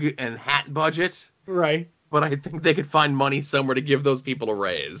the wig and hat budget. Right. But I think they could find money somewhere to give those people a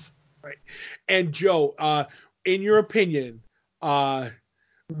raise. Right. And Joe, in your opinion,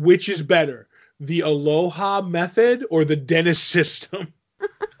 which is better, the Aloha method or the Dennis system?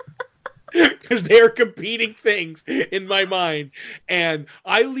 Because they are competing things in my mind. And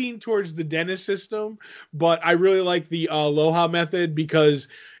I lean towards the Dennis system, but I really like the Aloha method because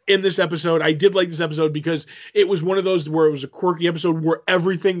in this episode, I did like this episode because it was one of those where it was a quirky episode where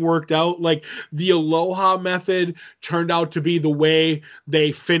everything worked out. Like the Aloha method turned out to be the way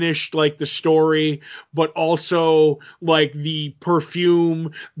they finished like the story, but also like the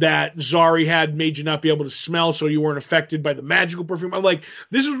perfume that Zari had made you not be able to smell, so you weren't affected by the magical perfume. I'm like,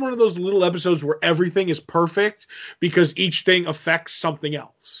 this is one of those little episodes where everything is perfect because each thing affects something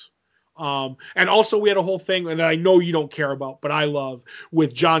else. And also we had a whole thing that I know you don't care about, but I love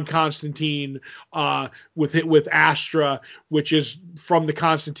with John Constantine, with Astra, which is from the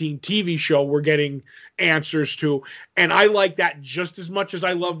Constantine TV show. We're getting answers to, and I like that just as much as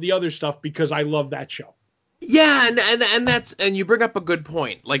I love the other stuff because I love that show. Yeah, and you bring up a good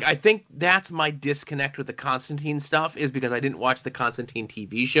point. Like, I think that's my disconnect with the Constantine stuff is because I didn't watch the Constantine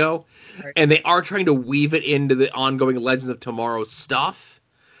TV show, right. And they are trying to weave it into the ongoing Legends of Tomorrow stuff.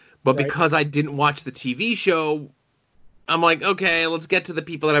 But right. Because I didn't watch the TV show, I'm like, okay, let's get to the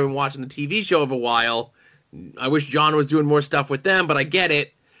people that have been watching the TV show of a while. I wish John was doing more stuff with them, but I get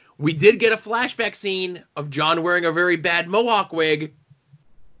it. We did get a flashback scene of John wearing a very bad mohawk wig.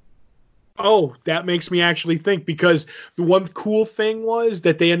 Oh, that makes me actually think, because the one cool thing was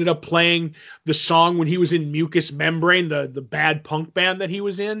that they ended up playing the song when he was in Mucus Membrane, the bad punk band that he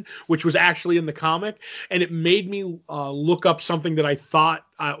was in, which was actually in the comic. And it made me look up something that I thought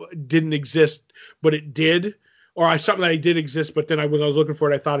didn't exist, but it did. Or something that I did exist, but then when I was looking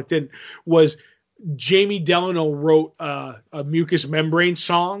for it, I thought it didn't. Was Jamie Delano wrote a Mucus Membrane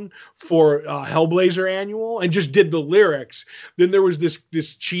song for Hellblazer Annual and just did the lyrics. Then there was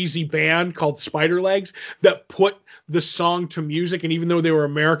this cheesy band called Spider Legs that put the song to music, and even though they were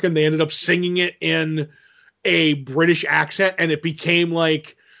American, they ended up singing it in a British accent, and it became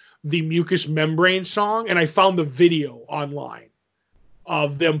like the Mucus Membrane song. And I found the video online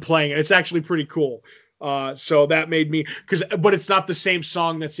of them playing it. It's actually pretty cool. So that made me, but it's not the same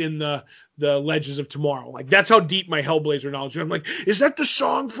song that's in the Legends of Tomorrow. Like, that's how deep my Hellblazer knowledge is. I'm like, is that the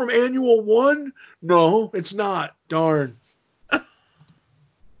song from Annual 1? No, it's not. Darn.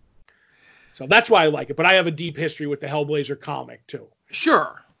 So that's why I like it. But I have a deep history with the Hellblazer comic too.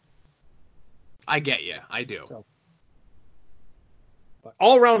 Sure. I get you. I do. So, but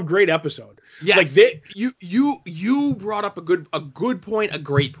all around great episode. Yes. Like you brought up a good point, a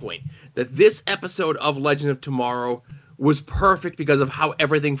great point, that this episode of Legend of Tomorrow was perfect because of how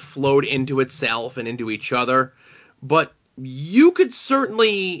everything flowed into itself and into each other. But you could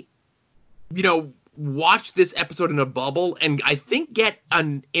certainly, watch this episode in a bubble and I think get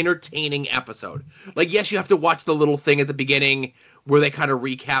an entertaining episode. Like, yes, you have to watch the little thing at the beginning where they kind of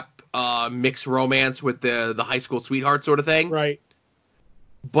recap mixed romance with the high school sweetheart sort of thing. Right.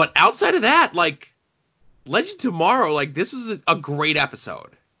 But outside of that, like, Legend of Tomorrow, like, this was a great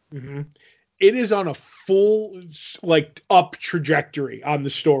episode. Mm-hmm. It is on a full, like, up trajectory on the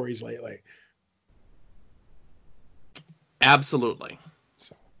stories lately. Absolutely.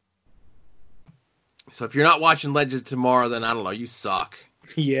 So if you're not watching Legend of Tomorrow, then I don't know, you suck.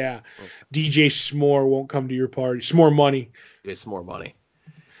 Yeah. Okay. DJ S'more won't come to your party. S'more Money. DJ S'more Money.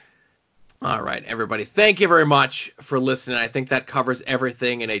 All right, everybody. Thank you very much for listening. I think that covers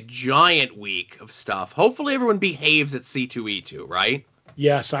everything in a giant week of stuff. Hopefully everyone behaves at C2E2, right?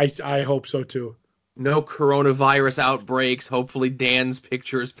 Yes, I hope so too. No coronavirus outbreaks. Hopefully Dan's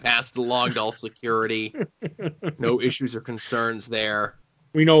pictures passed along to all security. No issues or concerns there.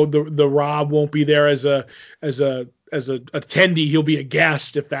 We know the Rob won't be there as a attendee. He'll be a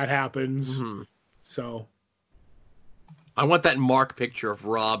guest if that happens. Mm-hmm. So I want that Mark picture of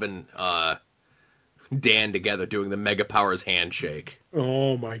Rob and Dan together doing the Mega Powers handshake.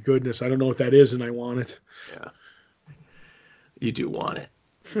 Oh my goodness. I don't know what that is and I want it. Yeah. You do want it.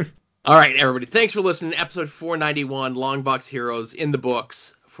 All right, everybody. Thanks for listening to episode 491, Longbox Heroes in the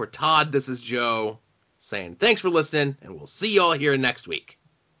books. For Todd, this is Joe saying thanks for listening, and we'll see you all here next week.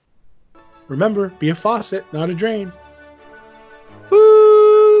 Remember, be a faucet, not a drain.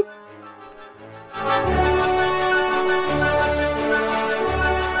 Boop!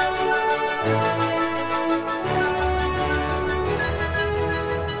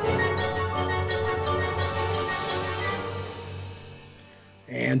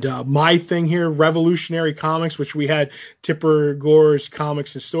 And my thing here, Revolutionary Comics, which we had Tipper Gore's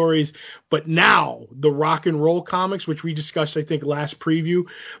Comics and Stories, but now the Rock and Roll Comics, which we discussed, I think, last preview.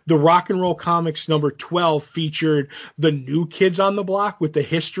 The Rock and Roll Comics number 12 featured the New Kids on the Block with the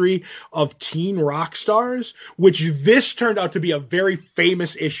history of teen rock stars, which this turned out to be a very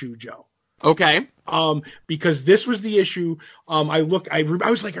famous issue, Joe. Okay. Because this was the issue. I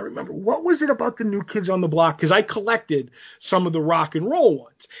was like, I remember, what was it about the New Kids on the Block? Because I collected some of the rock and roll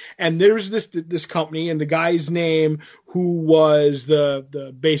ones, and there's this company, and the guy's name, who was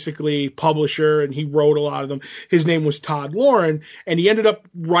the basically publisher, and he wrote a lot of them. His name was Todd Loren, and he ended up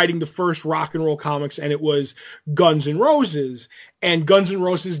writing the first rock and roll comics, and it was Guns N' Roses, and Guns N'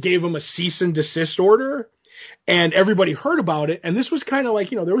 Roses gave him a cease and desist order. And everybody heard about it. And this was kind of like,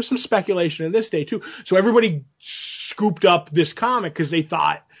 there was some speculation in this day too. So everybody scooped up this comic because they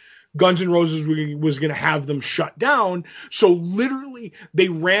thought Guns N' Roses was going to have them shut down. So literally they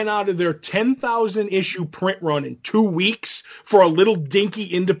ran out of their 10,000 issue print run in 2 weeks for a little dinky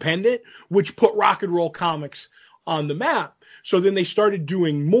independent, which put Rock and Roll Comics on the map. So then they started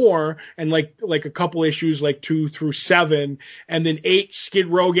doing more, and like a couple issues, like 2 through 7, and then 8, Skid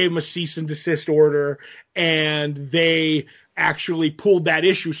Row gave them a cease and desist order, and they actually pulled that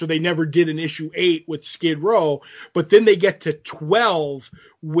issue, so they never did an issue 8 with Skid Row. But then they get to 12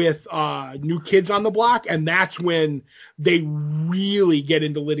 with New Kids on the Block, and that's when they really get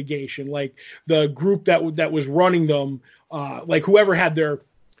into litigation. Like the group that was running them, like whoever had their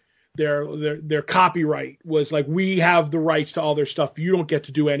copyright was like, we have the rights to all their stuff. You don't get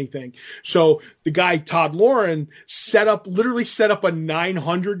to do anything. So the guy, Todd Loren, literally set up a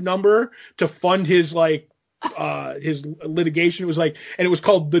 900 number to fund his his litigation. It was and it was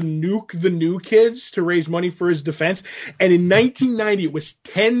called the New Kids to raise money for his defense. And in 1990, it was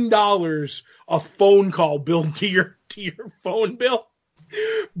 $10 a phone call billed to your phone bill.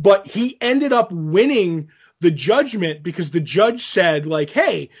 But he ended up winning the judgment because the judge said,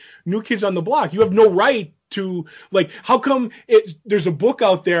 hey, New Kids on the Block, you have no right to, how come there's a book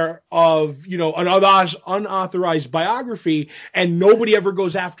out there of, an unauthorized biography and nobody ever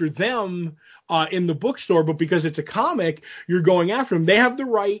goes after them in the bookstore, but because it's a comic, you're going after them. They have the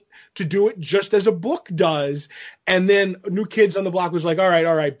right to do it just as a book does. And then New Kids on the Block was like, all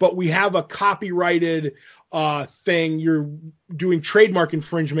right, but we have a copyrighted thing. You're doing trademark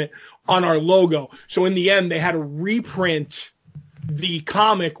infringement on our logo. So in the end, they had to reprint the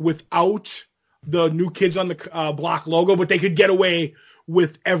comic without the New Kids on the Block logo, but they could get away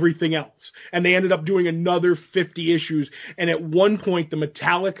with everything else. And they ended up doing another 50 issues. And at one point, the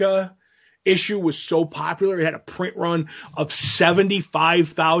Metallica issue was so popular, it had a print run of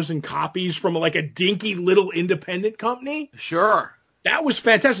 75,000 copies from a dinky little independent company. Sure. That was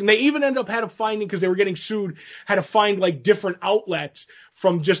fantastic. And they even ended up had to finding, because they were getting sued, had to find different outlets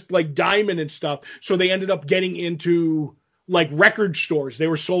from just Diamond and stuff. So they ended up getting into record stores. They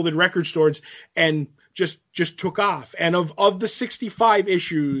were sold at record stores and just took off. And of the 65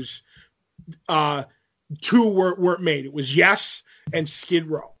 issues, 2 weren't made. It was Yes and Skid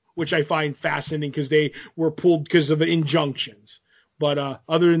Row, which I find fascinating because they were pulled because of injunctions. But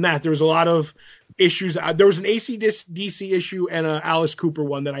other than that, there was a lot of issues. There was an AC/DC issue and an Alice Cooper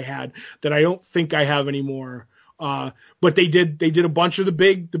one that I had that I don't think I have anymore. But they did a bunch of the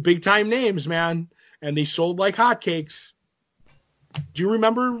big time names, man, and they sold like hotcakes. Do you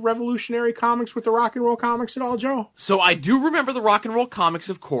remember Revolutionary Comics with the Rock and Roll Comics at all, Joe? So I do remember the Rock and Roll Comics,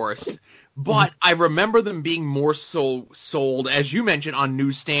 of course, but I remember them being more so sold, as you mentioned, on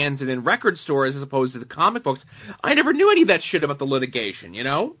newsstands and in record stores as opposed to the comic books. I never knew any of that shit about the litigation,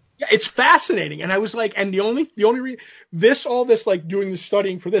 Yeah, it's fascinating. And I was and the only reason all this doing the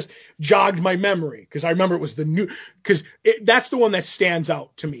studying for this jogged my memory, because I remember it was because that's the one that stands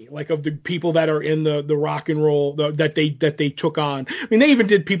out to me, of the people that are in the rock and roll that they took on. I mean, they even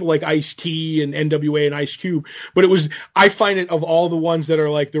did people like Ice-T and NWA and Ice Cube, but I find it, of all the ones that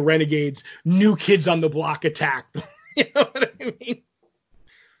are the Renegades, New Kids on the Block attack. You know what I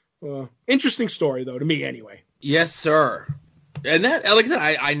mean? Interesting story though, to me anyway. Yes, sir. And that, like I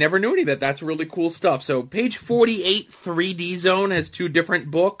said, I never knew any of that. That's really cool stuff. So page 48, 3D Zone has 2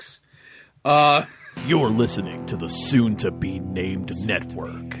 different books. You're listening to the soon-to-be-named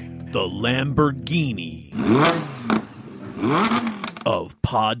network, the Lamborghini of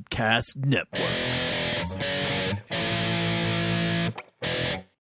Podcast Network.